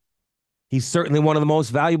that. He's certainly one of the most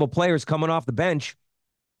valuable players coming off the bench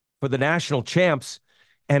for the national champs.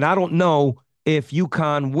 And I don't know if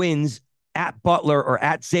UConn wins at Butler or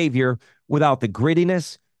at Xavier without the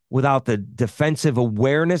grittiness, without the defensive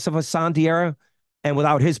awareness of Hassan Diarra, and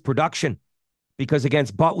without his production. Because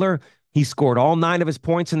against Butler, he scored all 9 of his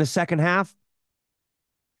points in the second half.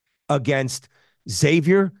 Against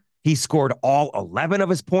Xavier, he scored all 11 of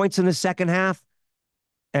his points in the second half.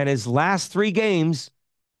 And his last 3 games,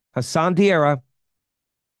 Hassan Diarra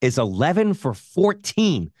is 11 for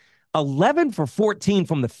 14. 11 for 14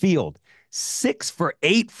 from the field, 6 for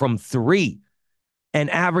 8 from 3, and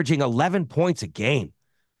averaging 11 points a game.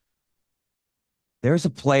 There's a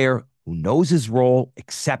player who knows his role,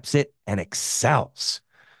 accepts it, and excels.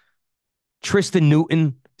 Tristan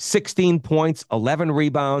Newton, 16 points, 11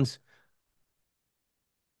 rebounds.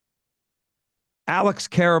 Alex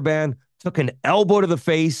Karaban took an elbow to the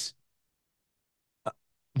face,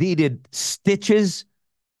 needed stitches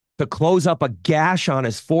to close up a gash on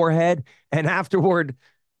his forehead. And afterward,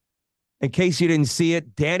 in case you didn't see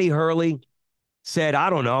it, Danny Hurley said, I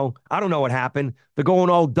don't know what happened. They're going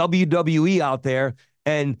all WWE out there,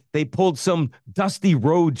 and they pulled some Dusty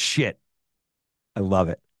Rhodes shit. I love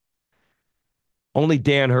it. Only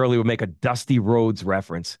Dan Hurley would make a Dusty Rhodes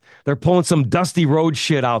reference. They're pulling some Dusty Rhodes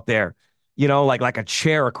shit out there, like a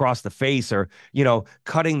chair across the face, or,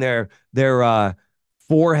 cutting their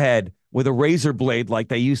forehead with a razor blade like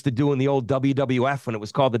they used to do in the old WWF when it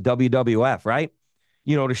was called the WWF, right?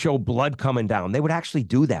 To show blood coming down. They would actually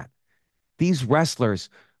do that. These wrestlers,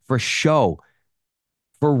 for show,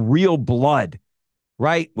 for real blood,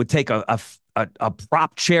 right, would take a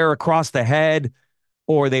prop chair across the head,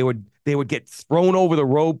 or they would get thrown over the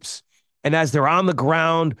ropes. And as they're on the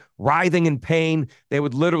ground, writhing in pain, they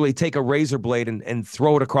would literally take a razor blade and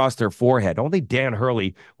throw it across their forehead. Only Dan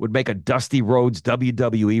Hurley would make a Dusty Rhodes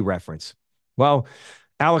WWE reference. Well,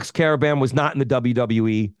 Alex Karaban was not in the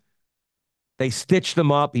WWE. They stitched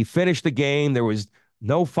him up. He finished the game. There was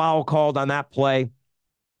no foul called on that play.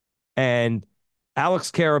 And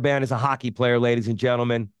Alex Karaban is a hockey player, ladies and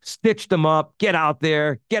gentlemen. Stitched him up. Get out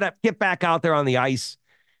there. Get back out there on the ice.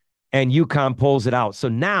 And UConn pulls it out. So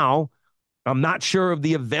now I'm not sure of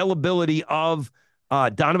the availability of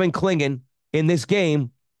Donovan Clingan in this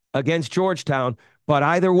game against Georgetown. But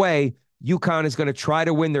either way, UConn is going to try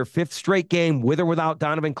to win their 5th straight game with or without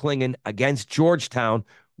Donovan Clingan against Georgetown.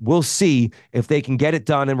 We'll see if they can get it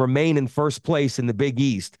done and remain in first place in the Big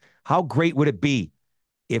East. How great would it be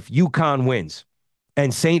if UConn wins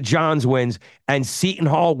and St. John's wins and Seton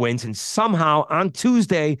Hall wins, and somehow on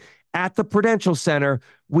Tuesday at the Prudential Center,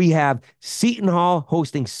 we have Seton Hall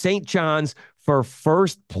hosting St. John's for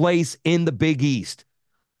first place in the Big East.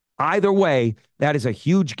 Either way, that is a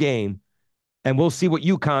huge game, and we'll see what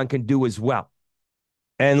UConn can do as well.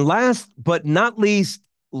 And last but not least,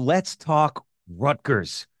 let's talk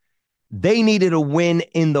Rutgers. They needed a win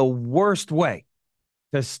in the worst way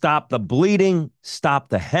to stop the bleeding, stop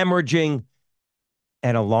the hemorrhaging,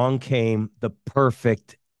 and along came the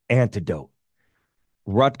perfect antidote.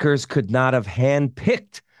 Rutgers could not have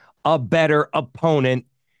handpicked a better opponent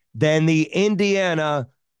than the Indiana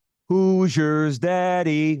Hoosiers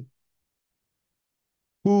daddy.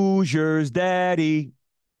 Hoosiers daddy.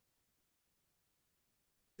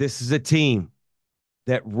 This is a team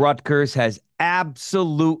that Rutgers has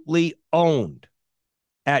absolutely owned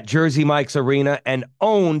at Jersey Mike's Arena and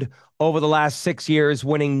owned over the last 6 years,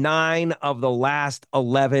 winning 9 of the last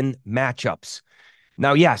 11 matchups.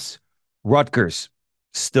 Now, yes, Rutgers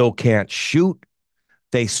still can't shoot.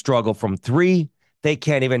 They struggle from 3. They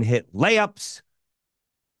can't even hit layups.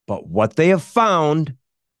 But what they have found,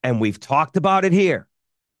 and we've talked about it here,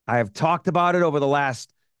 I have talked about it over the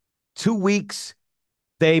last 2 weeks,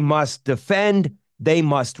 they must defend, they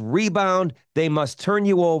must rebound, they must turn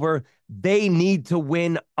you over, they need to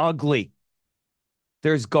win ugly.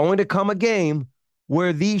 There's going to come a game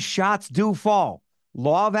where these shots do fall.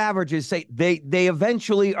 Law of averages say they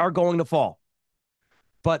eventually are going to fall.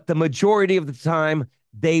 But the majority of the time,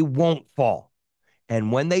 they won't fall.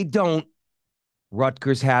 And when they don't,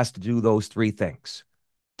 Rutgers has to do those three things: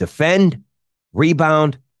 defend,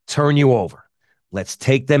 rebound, turn you over. Let's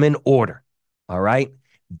take them in order. All right.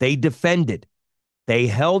 They defended. They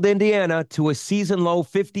held Indiana to a season low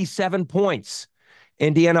 57 points.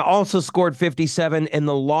 Indiana also scored 57 in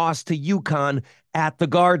the loss to UConn at the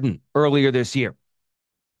Garden earlier this year.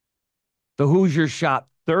 The Hoosiers shot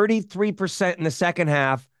 33% in the second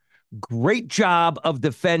half. Great job of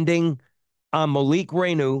defending on Malik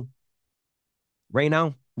Reneau.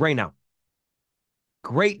 Reneau.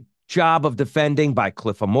 Great job of defending by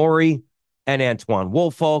Cliff Amori and Antoine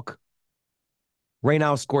Woolfolk.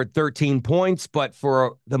 Reneau scored 13 points, but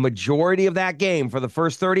for the majority of that game, for the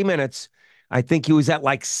first 30 minutes, I think he was at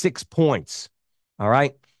like 6 points. All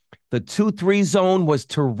right. The 2-3 zone was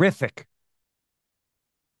terrific.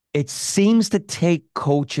 It seems to take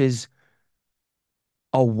coaches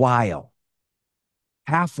a while,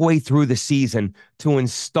 halfway through the season, to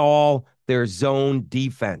install their zone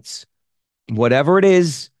defense. Whatever it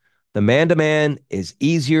is, the man-to-man is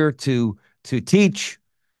easier to teach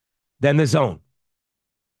than the zone.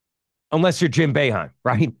 Unless you're Jim Boeheim,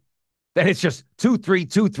 right? Then it's just 2-3,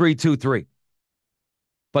 2-3, 2-3.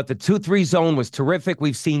 But the 2-3 zone was terrific.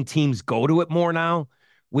 We've seen teams go to it more now.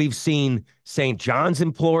 We've seen St. John's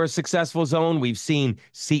employ a successful zone. We've seen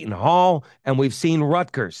Seton Hall, and we've seen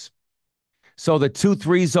Rutgers. So the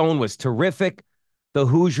 2-3 zone was terrific. The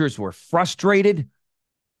Hoosiers were frustrated.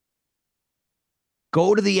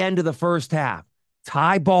 Go to the end of the first half.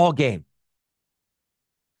 Tie ball game.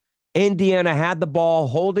 Indiana had the ball,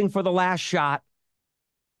 holding for the last shot.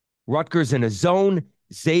 Rutgers in a zone.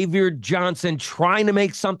 Xavier Johnson trying to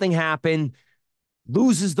make something happen.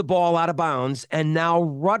 Loses the ball out of bounds. And now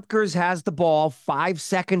Rutgers has the ball. 5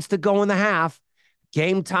 seconds to go in the half.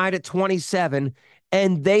 Game tied at 27.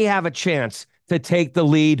 And they have a chance to take the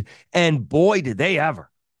lead. And boy, did they ever.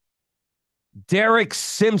 Derek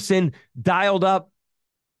Simpson dialed up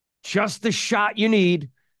just the shot you need.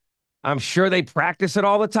 I'm sure they practice it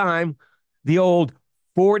all the time. The old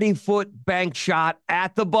 40-foot bank shot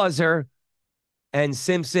at the buzzer. And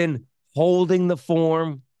Simpson holding the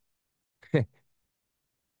form.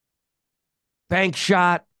 Bank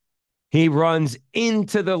shot. He runs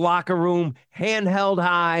into the locker room, hand held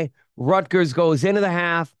high. Rutgers goes into the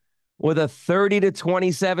half with a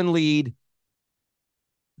 30-27 lead.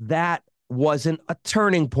 That wasn't a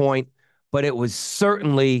turning point, but it was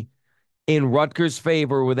certainly in Rutgers'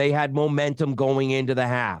 favor, where they had momentum going into the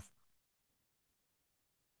half.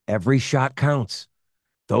 Every shot counts.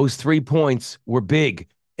 Those 3 points were big,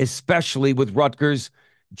 especially with Rutgers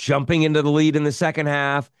jumping into the lead in the second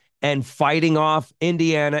half and fighting off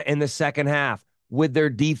Indiana in the second half with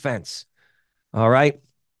their defense. All right.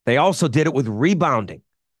 They also did it with rebounding.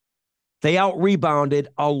 They out-rebounded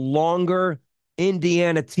a longer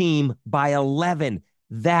Indiana team by 11.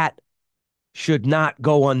 That should not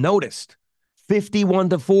go unnoticed.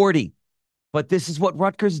 51-40. But this is what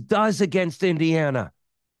Rutgers does against Indiana.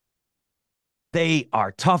 They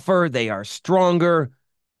are tougher. They are stronger.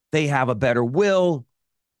 They have a better will.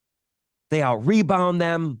 They out-rebound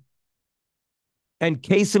them. And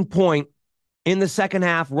case in point, in the second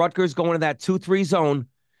half, Rutgers going to that 2-3 zone,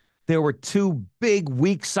 there were 2 big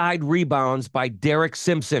weak side rebounds by Derek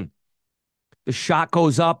Simpson. The shot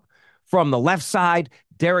goes up from the left side.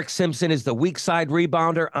 Derek Simpson is the weak side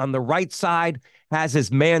rebounder. On the right side, has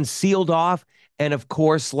his man sealed off. And of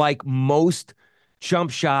course, like most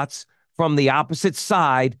jump shots from the opposite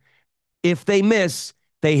side, if they miss,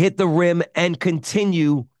 they hit the rim and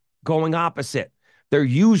continue going opposite. They're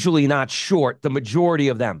usually not short, the majority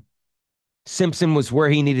of them. Simpson was where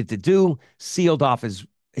he needed to do, sealed off his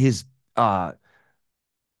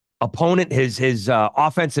opponent, his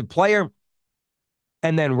offensive player,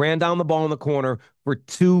 and then ran down the ball in the corner for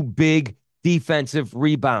 2 big defensive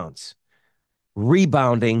rebounds.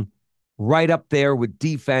 Rebounding right up there with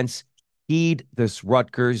defense keyed this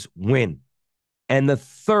Rutgers win. And the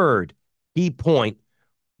third key point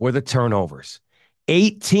were the turnovers.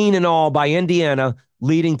 18 in all by Indiana,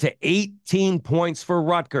 leading to 18 points for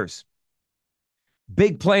Rutgers.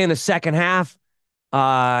 Big play in the second half.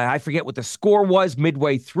 I forget what the score was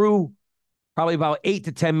midway through. Probably about 8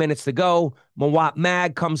 to 10 minutes to go. Mawot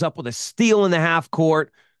Mag comes up with a steal in the half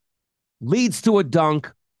court, leads to a dunk.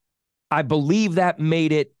 I believe that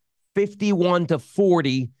made it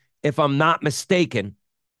 51-40, if I'm not mistaken,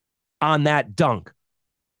 on that dunk.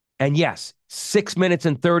 And yes, 6 minutes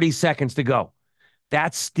and 30 seconds to go.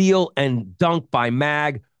 That steal and dunk by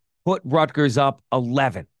Mag put Rutgers up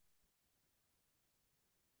 11.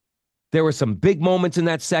 There were some big moments in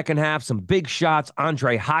that second half, some big shots.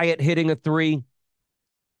 Andre Hyatt hitting a three.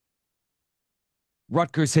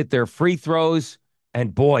 Rutgers hit their free throws,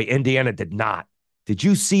 and boy, Indiana did not. Did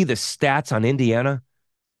you see the stats on Indiana?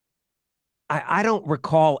 I don't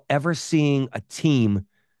recall ever seeing a team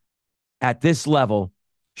at this level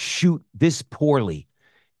shoot this poorly.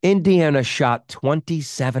 Indiana shot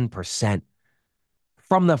 27%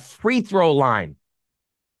 from the free throw line.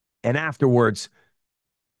 And afterwards,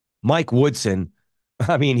 Mike Woodson,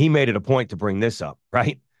 I mean, he made it a point to bring this up,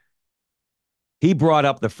 right? He brought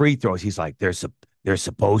up the free throws. He's like, they're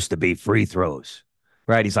supposed to be free throws,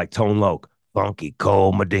 right? He's like Tone Loc, Funky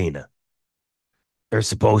Cole Medina. They're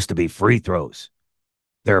supposed to be free throws.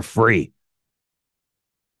 They're free.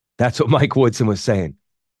 That's what Mike Woodson was saying.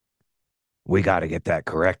 We got to get that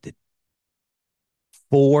corrected.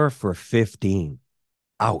 4 for 15.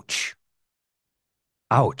 Ouch.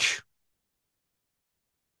 Ouch.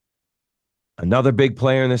 Another big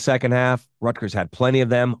player in the second half. Rutgers had plenty of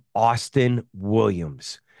them. Austin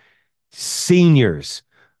Williams. Seniors,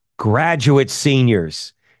 graduate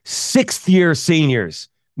seniors, sixth-year seniors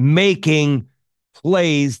making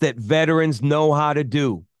plays that veterans know how to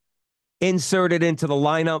do. Inserted into the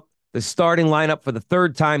lineup, the starting lineup for the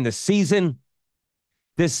third time this season.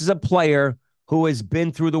 This is a player who has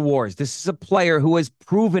been through the wars. This is a player who has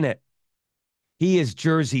proven it. He is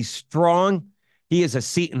Jersey strong. He is a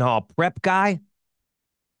Seton Hall prep guy.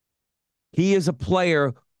 He is a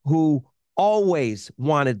player who always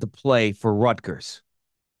wanted to play for Rutgers.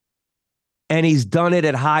 And he's done it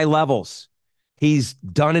at high levels. He's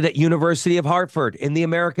done it at University of Hartford in the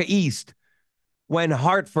America East. When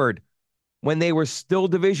Hartford, when they were still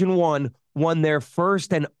Division I, won their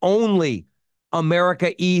first and only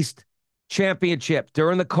America East championship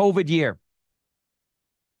during the COVID year.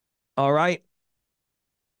 All right.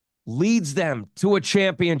 Leads them to a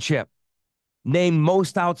championship. Named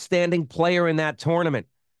most outstanding player in that tournament.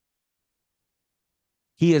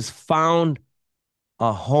 He has found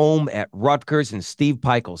a home at Rutgers in Steve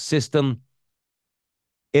Pikiell's system.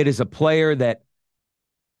 It is a player that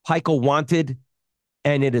Pikiell wanted,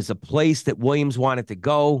 and it is a place that Williams wanted to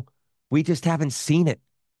go. We just haven't seen it.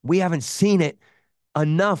 We haven't seen it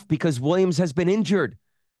enough because Williams has been injured.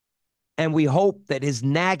 And we hope that his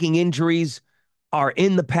nagging injuries are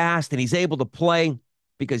in the past and he's able to play,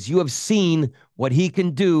 because you have seen what he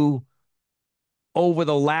can do over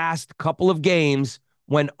the last couple of games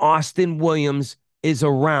when Austin Williams is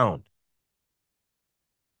around.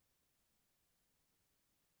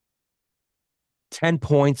 Ten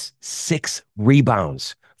points, 6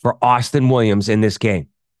 rebounds for Austin Williams in this game.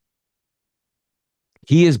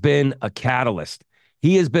 He has been a catalyst.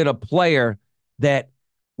 He has been a player that,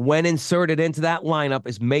 when inserted into that lineup,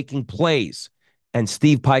 is making plays. And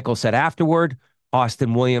Steve Pikiell said afterward,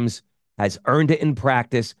 Austin Williams has earned it in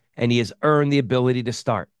practice, and he has earned the ability to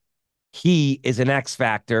start. He is an X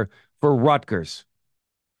factor for Rutgers.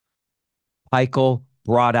 Pikiell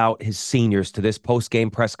brought out his seniors to this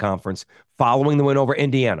post-game press conference following the win over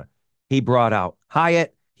Indiana. He brought out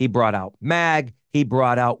Hyatt. He brought out Mag. He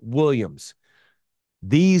brought out Williams.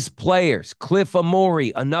 These players, Cliff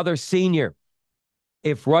Amori, another senior,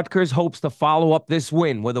 if Rutgers hopes to follow up this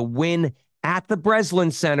win with a win at the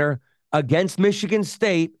Breslin Center against Michigan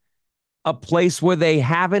State, a place where they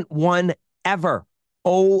haven't won ever,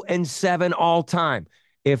 0-7 all time.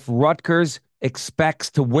 If Rutgers expects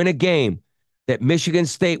to win a game that Michigan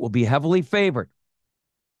State will be heavily favored,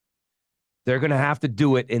 they're going to have to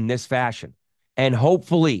do it in this fashion. And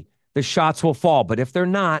hopefully the shots will fall. But if they're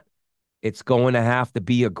not, it's going to have to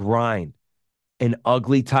be a grind, an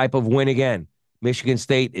ugly type of win again. Michigan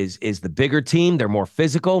State is the bigger team. They're more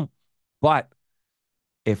physical. But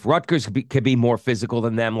if Rutgers could be more physical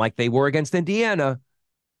than them like they were against Indiana,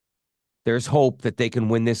 there's hope that they can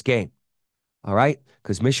win this game. All right?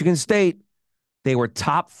 Because Michigan State, they were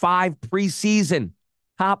top 5 preseason.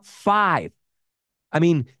 Top 5. I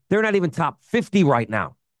mean, they're not even top 50 right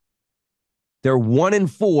now. They're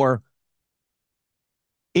 1-4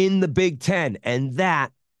 in the Big Ten, and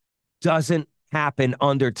that doesn't happen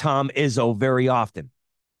under Tom Izzo very often.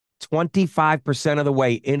 25% of the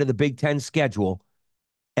way into the Big Ten schedule,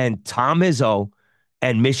 and Tom Izzo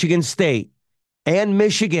and Michigan State and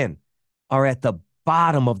Michigan are at the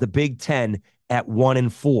bottom of the Big Ten at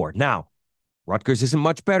 1-4. Now, Rutgers isn't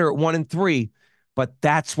much better at 1-3, but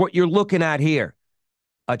that's what you're looking at here.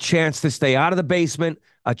 A chance to stay out of the basement,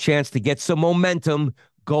 a chance to get some momentum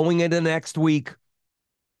going into next week.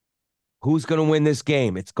 Who's going to win this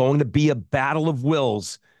game? It's going to be a battle of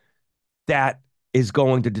wills that is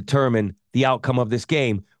going to determine the outcome of this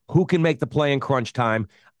game. Who can make the play in crunch time?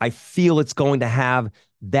 I feel it's going to have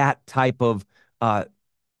that type of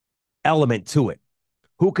element to it.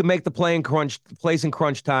 Who can make the plays in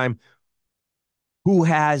crunch time? Who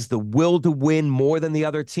has the will to win more than the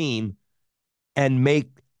other team and make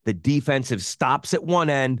the defensive stops at one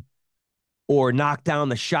end or knock down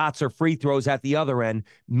the shots or free throws at the other end,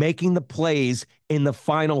 making the plays in the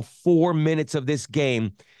final 4 minutes of this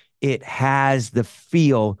game. It has the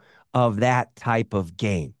feel of that type of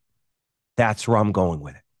game. That's where I'm going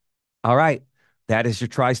with it. All right. That is your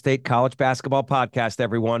Tri-State College Basketball Podcast,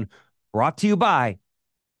 everyone. Brought to you by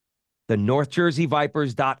the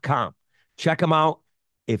NorthJerseyVipers.com. Check them out.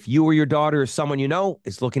 If you or your daughter or someone you know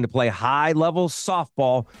is looking to play high-level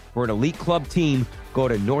softball for an elite club team, go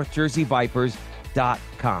to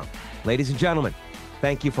NorthJerseyVipers.com. Ladies and gentlemen,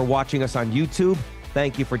 thank you for watching us on YouTube.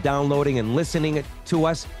 Thank you for downloading and listening to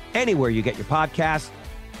us anywhere you get your podcasts.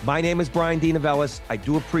 My name is Bryan DeNovellis. I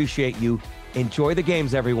do appreciate you. Enjoy the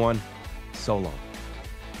games, everyone. So long.